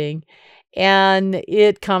Riding, and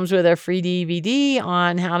it comes with a free DVD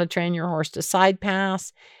on how to train your horse to side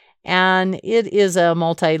pass, and it is a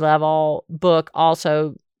multi-level book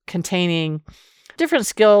also containing different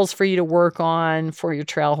skills for you to work on for your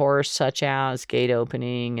trail horse, such as gate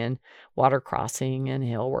opening and water crossing and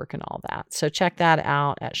hill work and all that. So check that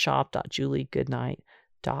out at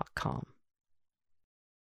shop.juliegoodnight.com.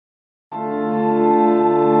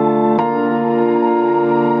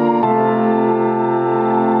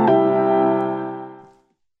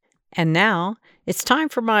 And now it's time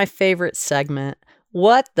for my favorite segment,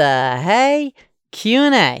 What the Hey?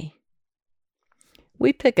 Q&A.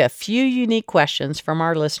 We pick a few unique questions from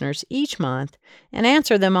our listeners each month and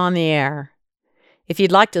answer them on the air. If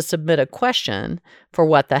you'd like to submit a question for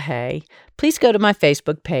What the Hey, please go to my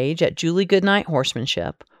Facebook page at Julie Goodnight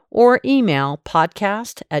Horsemanship or email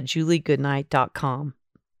podcast@juliegoodnight.com.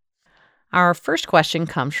 Our first question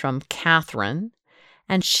comes from Catherine,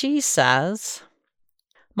 and she says,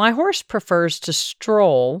 my horse prefers to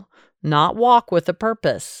stroll, not walk with a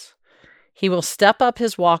purpose. He will step up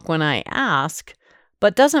his walk when I ask,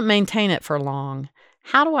 but doesn't maintain it for long.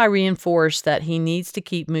 How do I reinforce that he needs to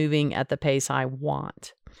keep moving at the pace I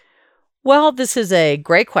want? Well, this is a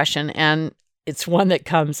great question, and it's one that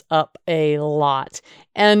comes up a lot.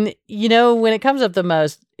 And, when it comes up the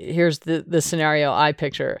most, here's the scenario I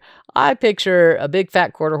picture. I picture a big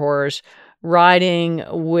fat quarter horse riding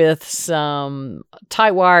with some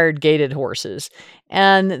tight-wired gated horses.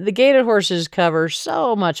 And the gated horses cover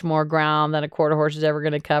so much more ground than a quarter horse is ever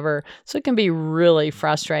going to cover. So it can be really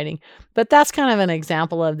frustrating. But that's kind of an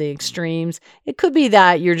example of the extremes. It could be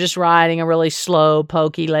that you're just riding a really slow,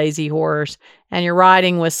 pokey, lazy horse, and you're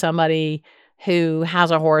riding with somebody who has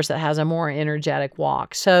a horse that has a more energetic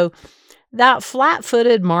walk. So that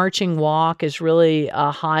flat-footed marching walk is really a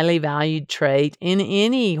highly valued trait in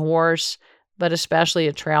any horse, but especially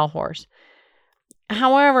a trail horse.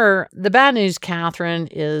 However, the bad news, Catherine,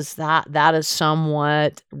 is that is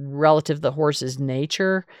somewhat relative to the horse's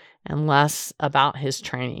nature and less about his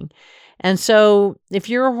training. And so if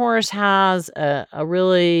your horse has a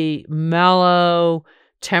really mellow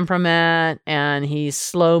temperament and he's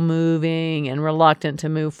slow moving and reluctant to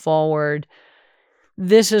move forward,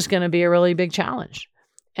 this is going to be a really big challenge.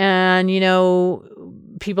 And,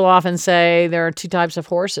 people often say there are two types of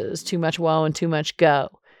horses, too much whoa and too much go.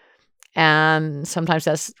 And sometimes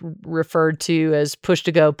that's referred to as push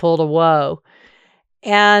to go, pull to whoa.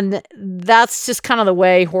 And that's just kind of the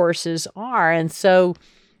way horses are. And so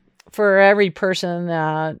for every person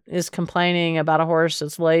that is complaining about a horse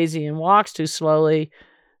that's lazy and walks too slowly,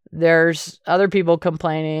 there's other people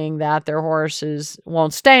complaining that their horses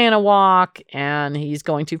won't stay in a walk and he's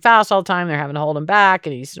going too fast all the time. They're having to hold him back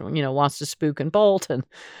and he's, wants to spook and bolt. And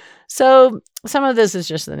so some of this is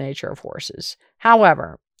just the nature of horses.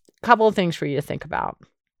 However, a couple of things for you to think about.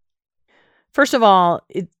 First of all,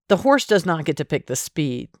 the horse does not get to pick the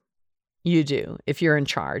speed. You do if you're in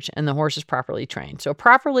charge and the horse is properly trained. So a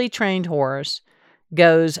properly trained horse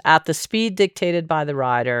goes at the speed dictated by the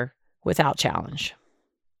rider without challenge.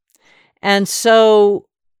 And so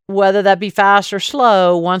whether that be fast or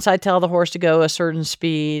slow, once I tell the horse to go a certain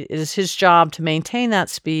speed, it is his job to maintain that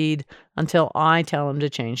speed until I tell him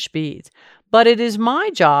to change speeds. But it is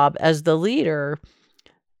my job as the leader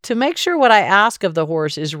to make sure what I ask of the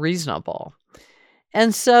horse is reasonable.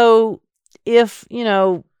 And so if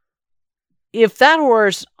that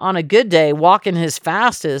horse on a good day walking his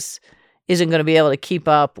fastest isn't going to be able to keep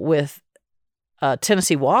up with a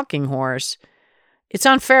Tennessee walking horse, it's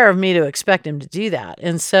unfair of me to expect him to do that.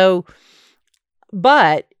 And so,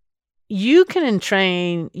 but you can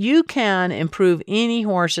improve any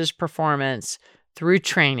horse's performance through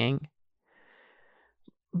training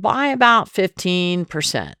by about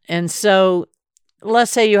 15%. And so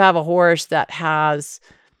let's say you have a horse that has,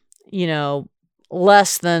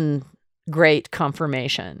 less than great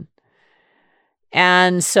conformation.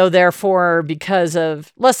 And so therefore, because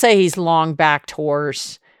of, let's say he's long-backed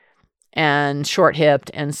horse and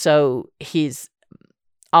short-hipped, and so he's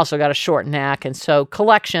also got a short neck, and so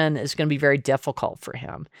collection is going to be very difficult for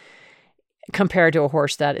him compared to a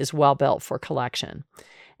horse that is well-built for collection.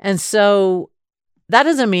 And so that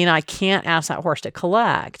doesn't mean I can't ask that horse to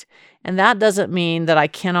collect, and that doesn't mean that I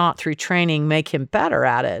cannot, through training, make him better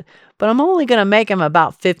at it, but I'm only going to make him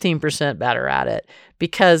about 15% better at it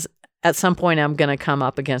because at some point I'm going to come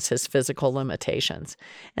up against his physical limitations.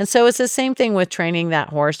 And so it's the same thing with training that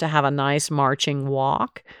horse to have a nice marching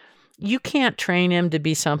walk. You can't train him to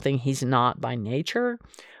be something he's not by nature,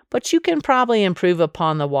 but you can probably improve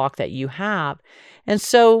upon the walk that you have. And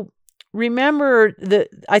so remember that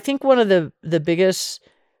I think one of the biggest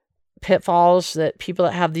pitfalls that people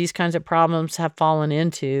that have these kinds of problems have fallen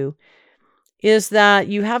into is that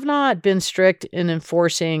you have not been strict in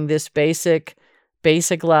enforcing this basic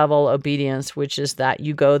level obedience, which is that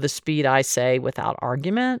you go the speed I say without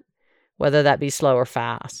argument, whether that be slow or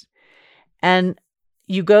fast. And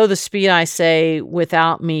you go the speed I say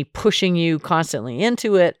without me pushing you constantly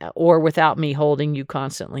into it or without me holding you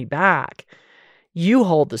constantly back. You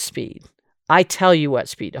hold the speed. I tell you what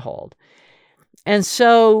speed to hold. And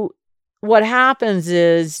so what happens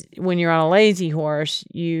is when you're on a lazy horse,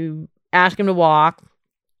 you ask him to walk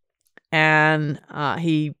and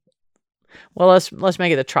let's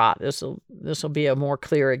make it a trot. This will be a more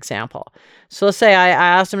clear example. So let's say I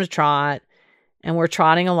asked him to trot and we're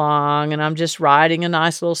trotting along and I'm just riding a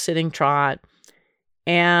nice little sitting trot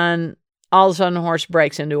and all of a sudden the horse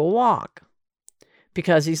breaks into a walk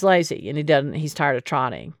because he's lazy and he's tired of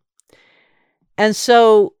trotting. And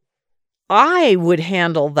so I would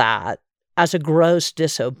handle that as a gross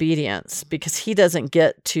disobedience because he doesn't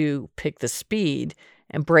get to pick the speed,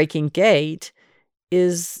 and breaking gait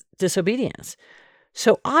is disobedience.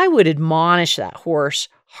 So I would admonish that horse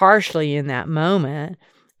harshly in that moment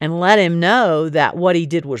and let him know that what he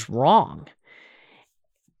did was wrong.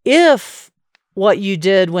 If what you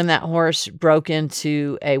did when that horse broke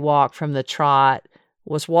into a walk from the trot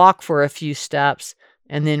was walk for a few steps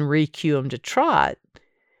and then re-cue him to trot,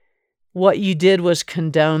 what you did was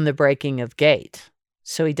condone the breaking of gait.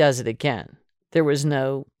 So he does it again. There was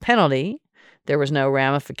no penalty. There was no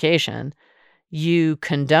ramification. You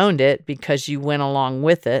condoned it because you went along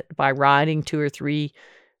with it by riding 2 or 3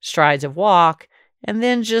 strides of walk and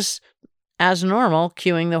then just, as normal,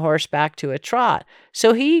 cueing the horse back to a trot.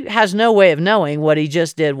 So he has no way of knowing what he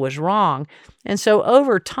just did was wrong. And so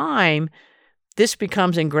over time, this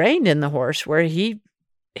becomes ingrained in the horse where he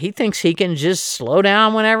thinks he can just slow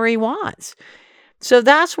down whenever he wants. So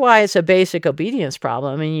that's why it's a basic obedience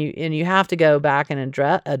problem, and you have to go back and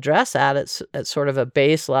address that at sort of a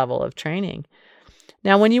base level of training.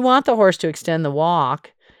 Now, when you want the horse to extend the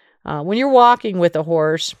walk, when you're walking with a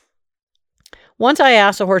horse, once I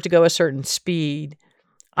ask the horse to go a certain speed,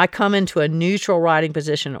 I come into a neutral riding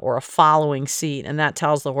position or a following seat, and that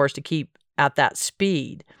tells the horse to keep at that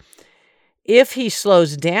speed. If he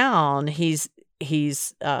slows down, he's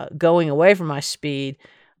going away from my speed,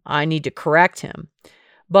 I need to correct him.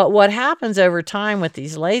 But what happens over time with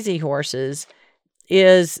these lazy horses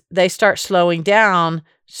is they start slowing down,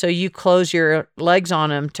 so you close your legs on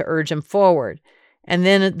them to urge them forward. And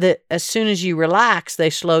then as soon as you relax, they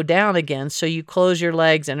slow down again, so you close your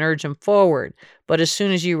legs and urge them forward. But as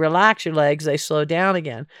soon as you relax your legs, they slow down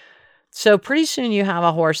again. So pretty soon you have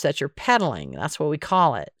a horse that you're pedaling. That's what we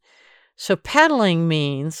call it. So pedaling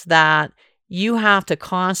means that you have to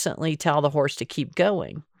constantly tell the horse to keep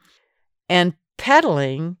going. And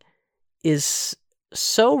pedaling is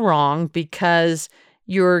so wrong because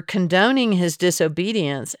you're condoning his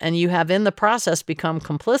disobedience and you have in the process become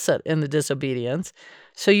complicit in the disobedience.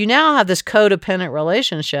 So you now have this codependent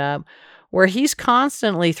relationship where he's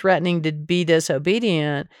constantly threatening to be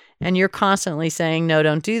disobedient and you're constantly saying, no,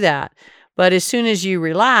 don't do that. But as soon as you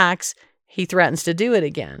relax, he threatens to do it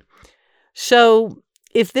again. So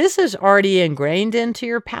if this is already ingrained into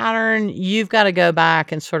your pattern, you've got to go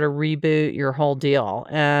back and sort of reboot your whole deal.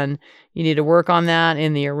 And you need to work on that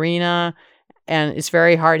in the arena. And it's a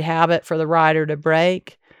very hard habit for the rider to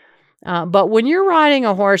break. But when you're riding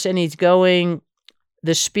a horse and he's going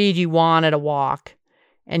the speed you want at a walk,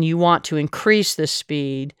 and you want to increase the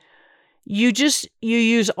speed, you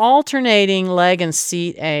use alternating leg and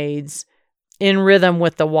seat aids in rhythm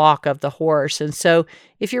with the walk of the horse. And so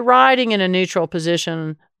if you're riding in a neutral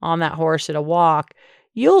position on that horse at a walk,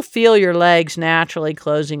 you'll feel your legs naturally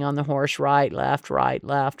closing on the horse, right, left, right,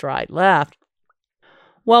 left, right, left.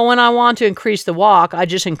 Well, when I want to increase the walk, I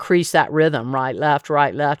just increase that rhythm, right, left,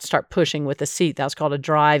 start pushing with the seat. That's called a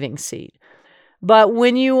driving seat. But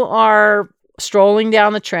when you are strolling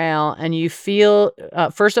down the trail and you feel,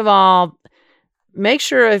 first of all, make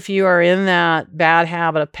sure if you are in that bad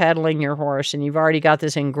habit of pedaling your horse and you've already got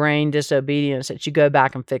this ingrained disobedience that you go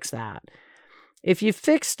back and fix that. If you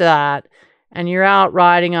fix that and you're out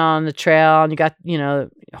riding on the trail and you got,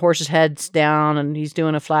 horse's head's down and he's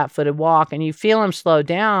doing a flat-footed walk and you feel him slow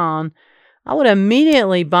down, I would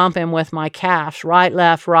immediately bump him with my calves, right,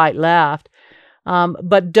 left, right, left.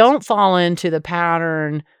 But don't fall into the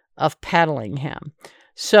pattern of pedaling him.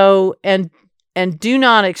 So, and do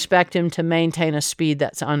not expect him to maintain a speed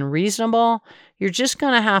that's unreasonable. You're just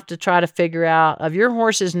going to have to try to figure out of your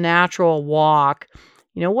horse's natural walk,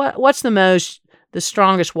 what's the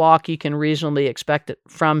strongest walk you can reasonably expect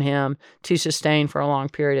from him to sustain for a long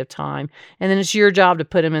period of time. And then it's your job to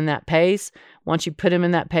put him in that pace. Once you put him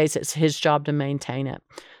in that pace, it's his job to maintain it.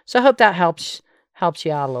 So I hope that helps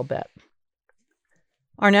you out a little bit.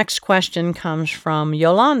 Our next question comes from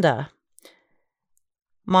Yolanda.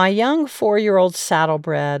 My young 4-year-old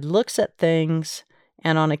saddlebred looks at things,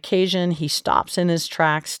 and on occasion he stops in his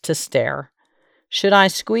tracks to stare. Should I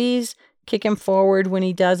squeeze, kick him forward when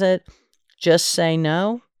he does it? Just say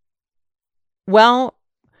no? Well,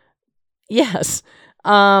 yes.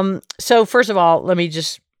 So first of all, let me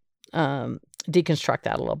just deconstruct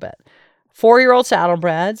that a little bit. 4-year-old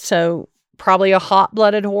saddlebred, so probably a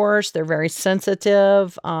hot-blooded horse. They're very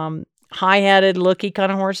sensitive, high-headed, looky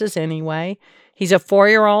kind of horses anyway. He's a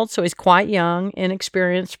 4-year-old, so he's quite young,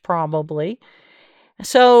 inexperienced probably.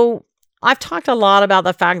 So I've talked a lot about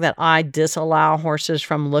the fact that I disallow horses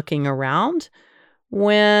from looking around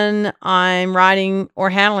when I'm riding or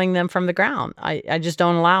handling them from the ground. I just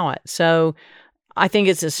don't allow it. So I think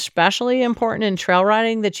it's especially important in trail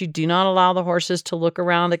riding that you do not allow the horses to look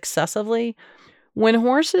around excessively. When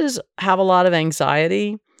horses have a lot of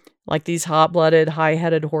anxiety, like these hot-blooded,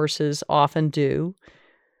 high-headed horses often do,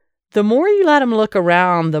 the more you let them look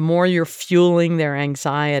around, the more you're fueling their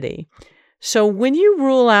anxiety. So when you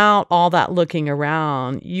rule out all that looking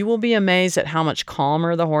around, you will be amazed at how much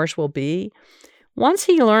calmer the horse will be. Once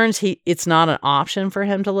he learns it's not an option for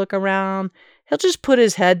him to look around, he'll just put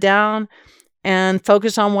his head down and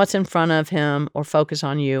focus on what's in front of him, or focus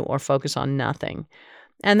on you, or focus on nothing.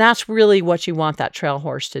 And that's really what you want that trail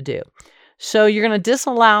horse to do. So you're going to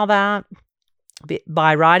disallow that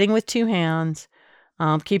by riding with 2 hands.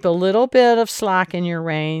 Keep a little bit of slack in your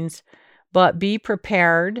reins, but be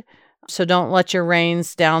prepared. So don't let your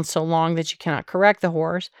reins down so long that you cannot correct the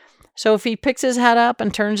horse. So if he picks his head up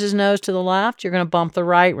and turns his nose to the left, you're going to bump the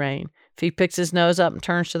right rein. If he picks his nose up and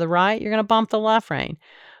turns to the right, you're going to bump the left rein.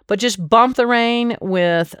 But just bump the rein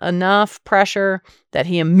with enough pressure that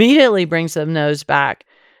he immediately brings the nose back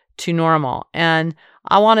to normal. And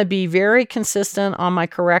I want to be very consistent on my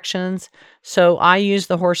corrections. So I use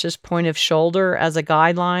the horse's point of shoulder as a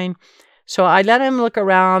guideline. So I let him look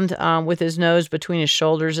around with his nose between his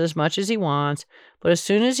shoulders as much as he wants. But as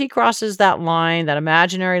soon as he crosses that line, that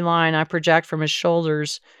imaginary line I project from his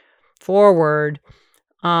shoulders forward,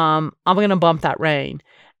 I'm going to bump that rein.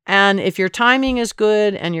 And if your timing is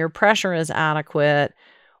good and your pressure is adequate,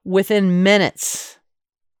 within minutes,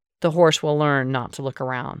 the horse will learn not to look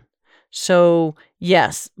around. So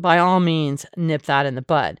yes, by all means, nip that in the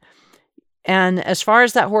bud. And as far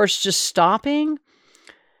as that horse just stopping,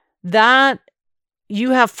 that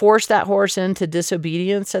you have forced that horse into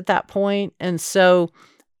disobedience at that point. And so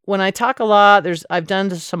when I talk a lot, I've done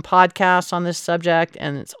some podcasts on this subject,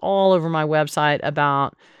 and it's all over my website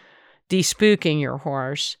about despooking your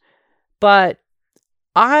horse. But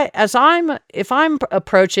if I'm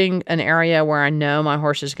approaching an area where I know my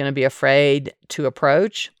horse is going to be afraid to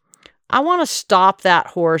approach, I want to stop that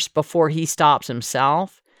horse before he stops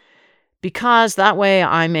himself, because that way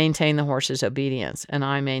I maintain the horse's obedience and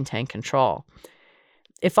I maintain control.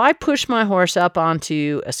 If I push my horse up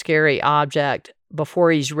onto a scary object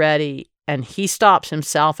before he's ready and he stops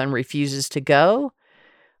himself and refuses to go,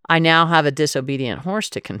 I now have a disobedient horse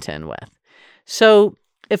to contend with. So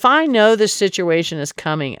if I know this situation is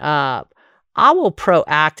coming up, I will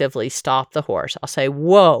proactively stop the horse. I'll say,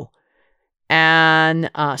 whoa,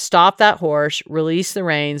 and stop that horse, release the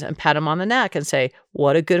reins, and pat him on the neck and say,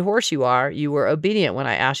 what a good horse you are. You were obedient when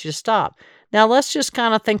I asked you to stop. Now, let's just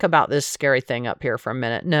kind of think about this scary thing up here for a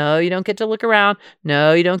minute. No, you don't get to look around.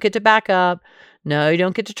 No, you don't get to back up. No, you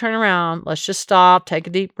don't get to turn around. Let's just stop, take a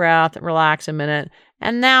deep breath, and relax a minute.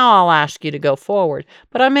 And now I'll ask you to go forward.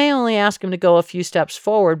 But I may only ask him to go a few steps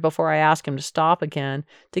forward before I ask him to stop again,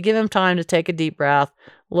 to give him time to take a deep breath,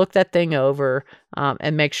 look that thing over,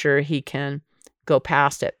 and make sure he can go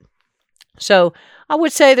past it. So I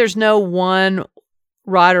would say there's no one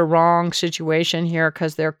right or wrong situation here,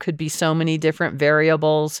 because there could be so many different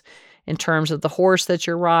variables in terms of the horse that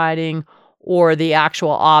you're riding or the actual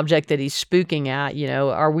object that he's spooking at.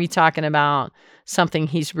 Are we talking about something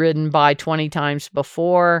he's ridden by 20 times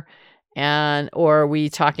before? Or are we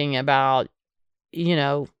talking about,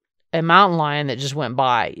 a mountain lion that just went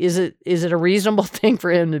by? Is it a reasonable thing for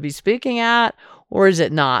him to be spooking at, or is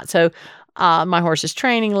it not? So my horse's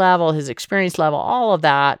training level, his experience level, all of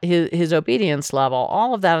that, his obedience level,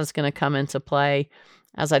 all of that is going to come into play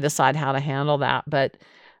as I decide how to handle that. But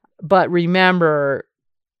But remember,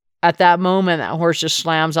 at that moment, that horse just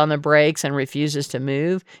slams on the brakes and refuses to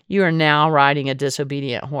move. You are now riding a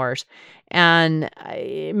disobedient horse. And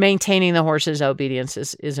maintaining the horse's obedience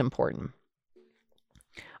is important.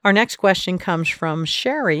 Our next question comes from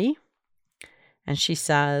Sherry. And she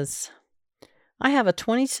says, I have a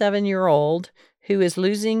 27-year-old who is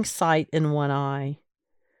losing sight in one eye.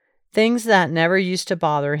 Things that never used to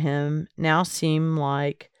bother him now seem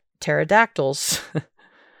like pterodactyls.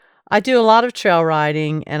 I do a lot of trail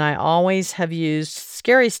riding, and I always have used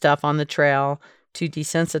scary stuff on the trail to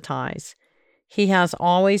desensitize. He has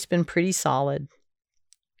always been pretty solid.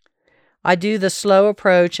 I do the slow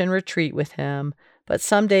approach and retreat with him, but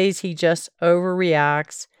some days he just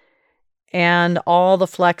overreacts, and all the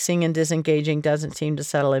flexing and disengaging doesn't seem to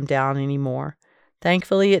settle him down anymore.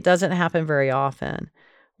 Thankfully, it doesn't happen very often.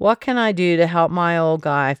 What can I do to help my old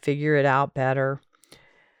guy figure it out better?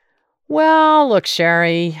 Well, look,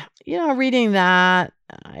 Sherry, reading that,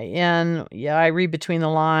 and I read between the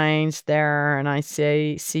lines there, and I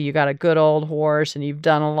see you got a good old horse, and you've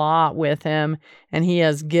done a lot with him, and he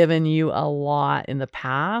has given you a lot in the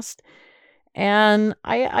past. And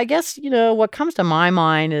I guess, what comes to my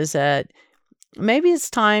mind is that maybe it's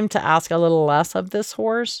time to ask a little less of this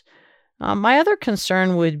horse. My other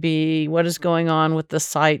concern would be what is going on with the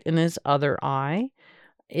sight in his other eye.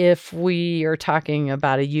 If we are talking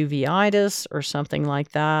about a uveitis or something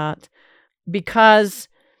like that, because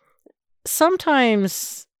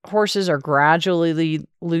sometimes horses are gradually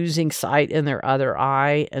losing sight in their other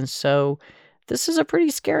eye. And so this is a pretty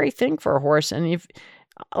scary thing for a horse. And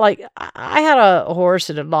I had a horse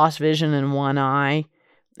that had lost vision in one eye,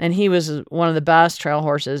 and he was one of the best trail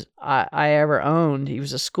horses I ever owned. He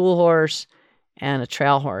was a school horse and a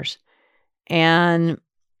trail horse. And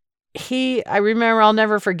I remember, I'll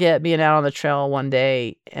never forget being out on the trail one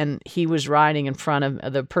day, and he was riding in front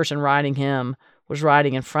of, the person riding him was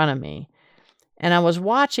riding in front of me. And I was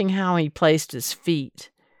watching how he placed his feet.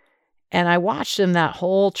 And I watched him that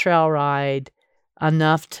whole trail ride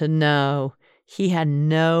enough to know he had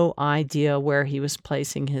no idea where he was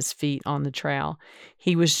placing his feet on the trail.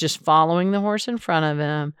 He was just following the horse in front of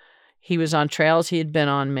him. He was on trails he had been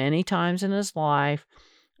on many times in his life.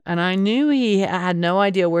 And I knew he had no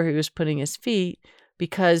idea where he was putting his feet,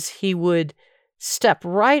 because he would step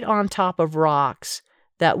right on top of rocks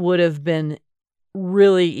that would have been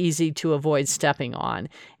really easy to avoid stepping on.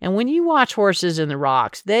 And when you watch horses in the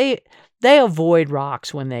rocks, they avoid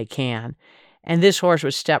rocks when they can. And this horse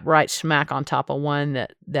would step right smack on top of one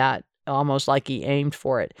that almost like he aimed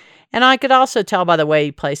for it. And I could also tell by the way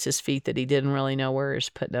he placed his feet that he didn't really know where he was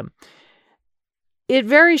putting them. It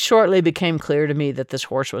very shortly became clear to me that this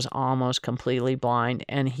horse was almost completely blind,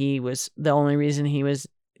 and the only reason he was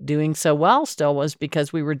doing so well still was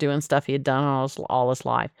because we were doing stuff he had done all his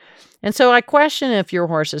life. And so I question if your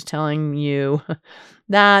horse is telling you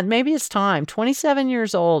that maybe it's time. 27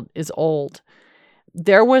 years old is old.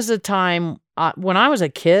 There was a time when I was a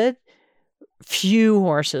kid, few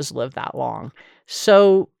horses lived that long.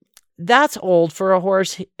 So that's old for a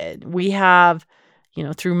horse. We have,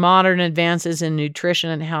 through modern advances in nutrition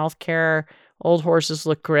and healthcare, old horses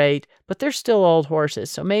look great, but they're still old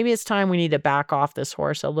horses. So maybe it's time we need to back off this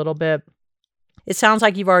horse a little bit. It sounds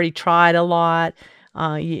like you've already tried a lot.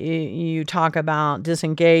 You talk about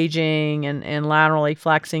disengaging and laterally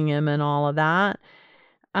flexing him and all of that.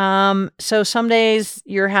 So some days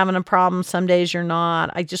you're having a problem, some days you're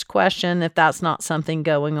not. I just question if that's not something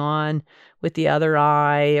going on with the other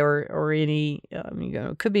eye or any,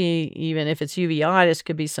 it could be, even if it's uveitis,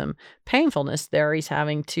 could be some painfulness there he's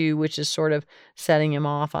having too, which is sort of setting him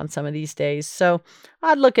off on some of these days. So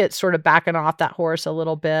I'd look at sort of backing off that horse a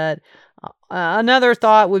little bit. Another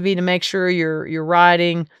thought would be to make sure you're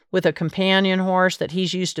riding with a companion horse that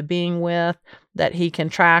he's used to being with, that he can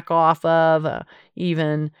track off of,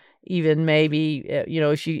 even maybe,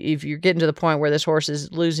 if you're getting to the point where this horse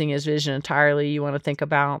is losing his vision entirely, you want to think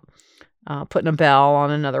about putting a bell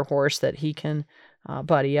on another horse that he can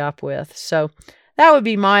buddy up with. So that would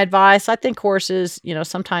be my advice. I think horses,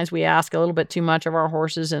 sometimes we ask a little bit too much of our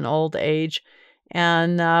horses in old age,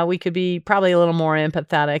 and we could be probably a little more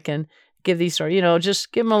empathetic and give these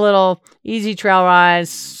just give them a little easy trail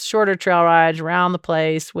rides, shorter trail rides around the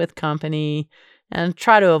place with company, and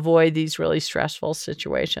try to avoid these really stressful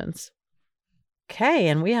situations. Okay,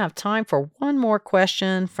 and we have time for one more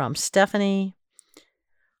question from Stephanie.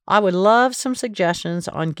 I would love some suggestions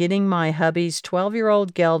on getting my hubby's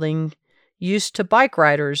 12-year-old gelding used to bike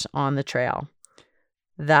riders on the trail.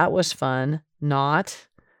 That was fun, not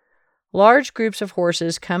large groups of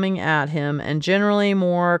horses coming at him and generally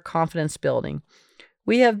more confidence building.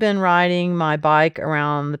 We have been riding my bike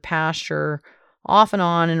around the pasture off and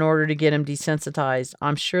on in order to get him desensitized.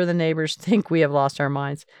 I'm sure the neighbors think we have lost our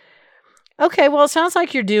minds. Okay, well, it sounds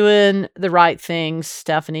like you're doing the right things,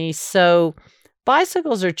 Stephanie. So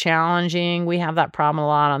bicycles are challenging. We have that problem a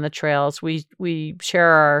lot on the trails. We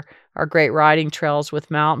share our great riding trails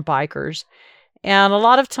with mountain bikers. And a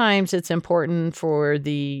lot of times it's important for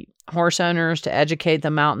the horse owners to educate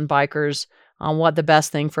the mountain bikers on what the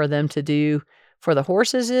best thing for them to do for the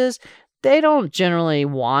horses is. They don't generally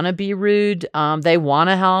want to be rude. They want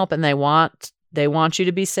to help and they want you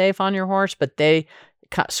to be safe on your horse, but they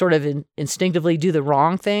sort of instinctively do the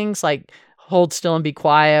wrong things, like hold still and be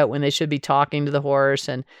quiet when they should be talking to the horse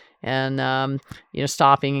and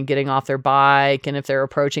stopping and getting off their bike. And if they're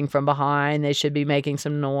approaching from behind, they should be making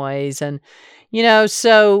some noise. And,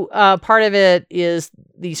 so part of it is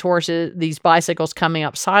these bicycles coming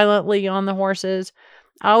up silently on the horses.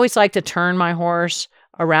 I always like to turn my horse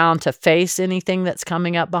around to face anything that's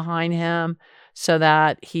coming up behind him so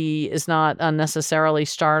that he is not unnecessarily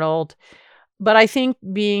startled. But I think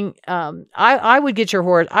I would get your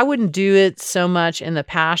horse. I wouldn't do it so much in the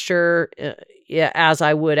pasture as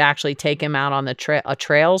I would actually take him out on a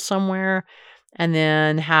trail somewhere and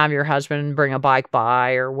then have your husband bring a bike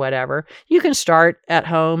by or whatever. You can start at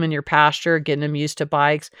home in your pasture, getting him used to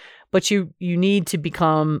bikes, but you need to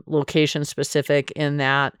become location specific in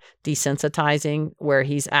that desensitizing where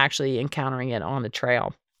he's actually encountering it on the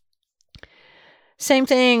trail. Same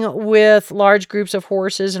thing with large groups of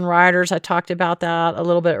horses and riders. I talked about that a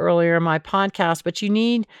little bit earlier in my podcast, but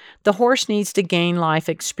the horse needs to gain life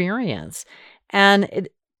experience. And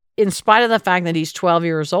in spite of the fact that he's 12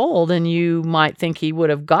 years old and you might think he would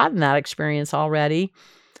have gotten that experience already,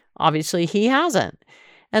 obviously he hasn't.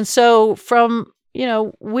 And so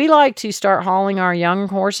we like to start hauling our young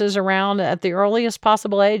horses around at the earliest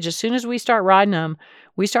possible age. As soon as we start riding them,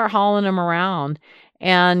 we start hauling them around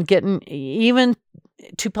and getting even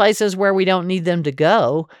to places where we don't need them to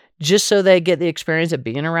go, just so they get the experience of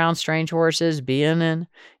being around strange horses, being in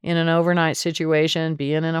an overnight situation,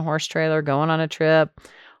 being in a horse trailer, going on a trip.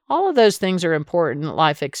 All of those things are important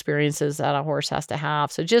life experiences that a horse has to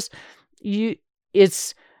have. So the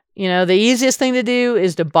easiest thing to do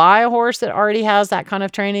is to buy a horse that already has that kind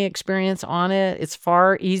of training experience on it. It's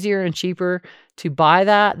far easier and cheaper to buy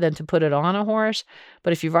that than to put it on a horse.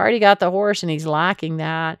 But if you've already got the horse and he's lacking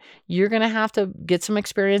that, you're going to have to get some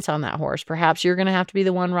experience on that horse. Perhaps you're going to have to be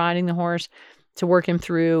the one riding the horse to work him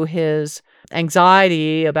through his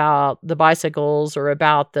anxiety about the bicycles or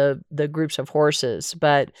about the groups of horses.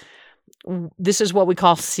 But this is what we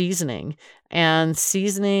call seasoning. And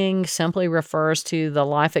seasoning simply refers to the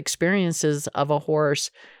life experiences of a horse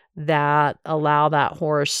that allow that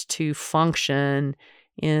horse to function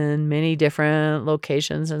in many different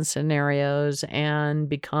locations and scenarios and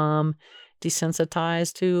become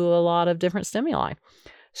desensitized to a lot of different stimuli.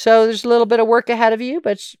 So there's a little bit of work ahead of you,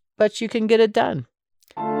 but you can get it done.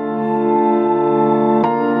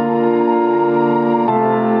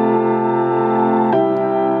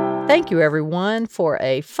 Thank you, everyone, for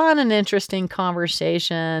a fun and interesting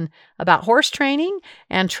conversation about horse training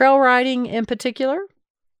and trail riding in particular.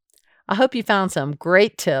 I hope you found some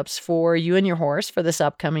great tips for you and your horse for this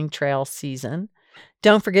upcoming trail season.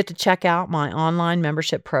 Don't forget to check out my online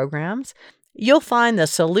membership programs. You'll find the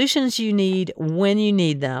solutions you need when you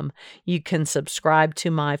need them. You can subscribe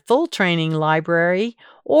to my full training library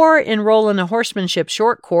or enroll in a horsemanship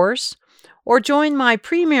short course, or join my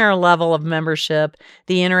premier level of membership,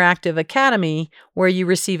 the Interactive Academy, where you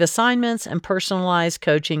receive assignments and personalized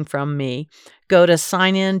coaching from me. Go to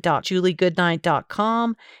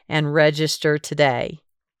signin.juliegoodnight.com and register today.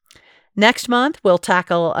 Next month, we'll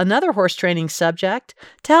tackle another horse training subject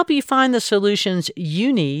to help you find the solutions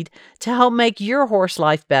you need to help make your horse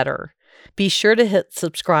life better. Be sure to hit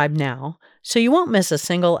subscribe now so you won't miss a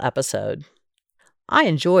single episode. I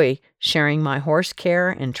enjoy sharing my horse care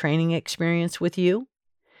and training experience with you,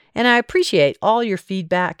 and I appreciate all your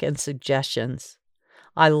feedback and suggestions.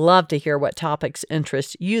 I love to hear what topics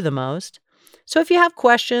interest you the most. So if you have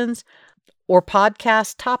questions or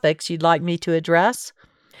podcast topics you'd like me to address,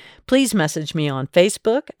 please message me on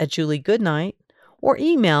Facebook at Julie Goodnight or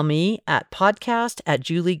email me at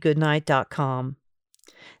podcast@juliegoodnight.com.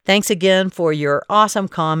 Thanks again for your awesome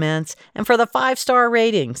comments and for the 5-star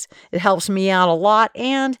ratings. It helps me out a lot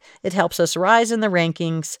and it helps us rise in the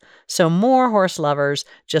rankings so more horse lovers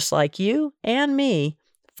just like you and me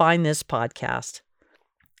find this podcast.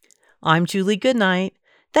 I'm Julie Goodnight.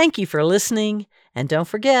 Thank you for listening, and don't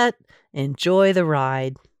forget, enjoy the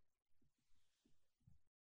ride.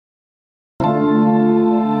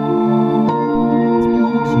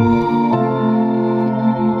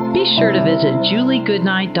 sure to visit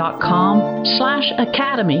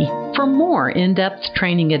juliegoodnight.com/academy for more in-depth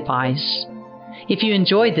training advice. If you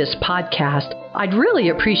enjoyed this podcast, I'd really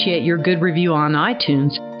appreciate your good review on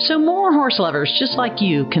iTunes so more horse lovers just like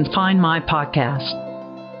you can find my podcast.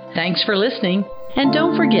 Thanks for listening, and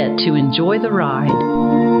don't forget to enjoy the ride.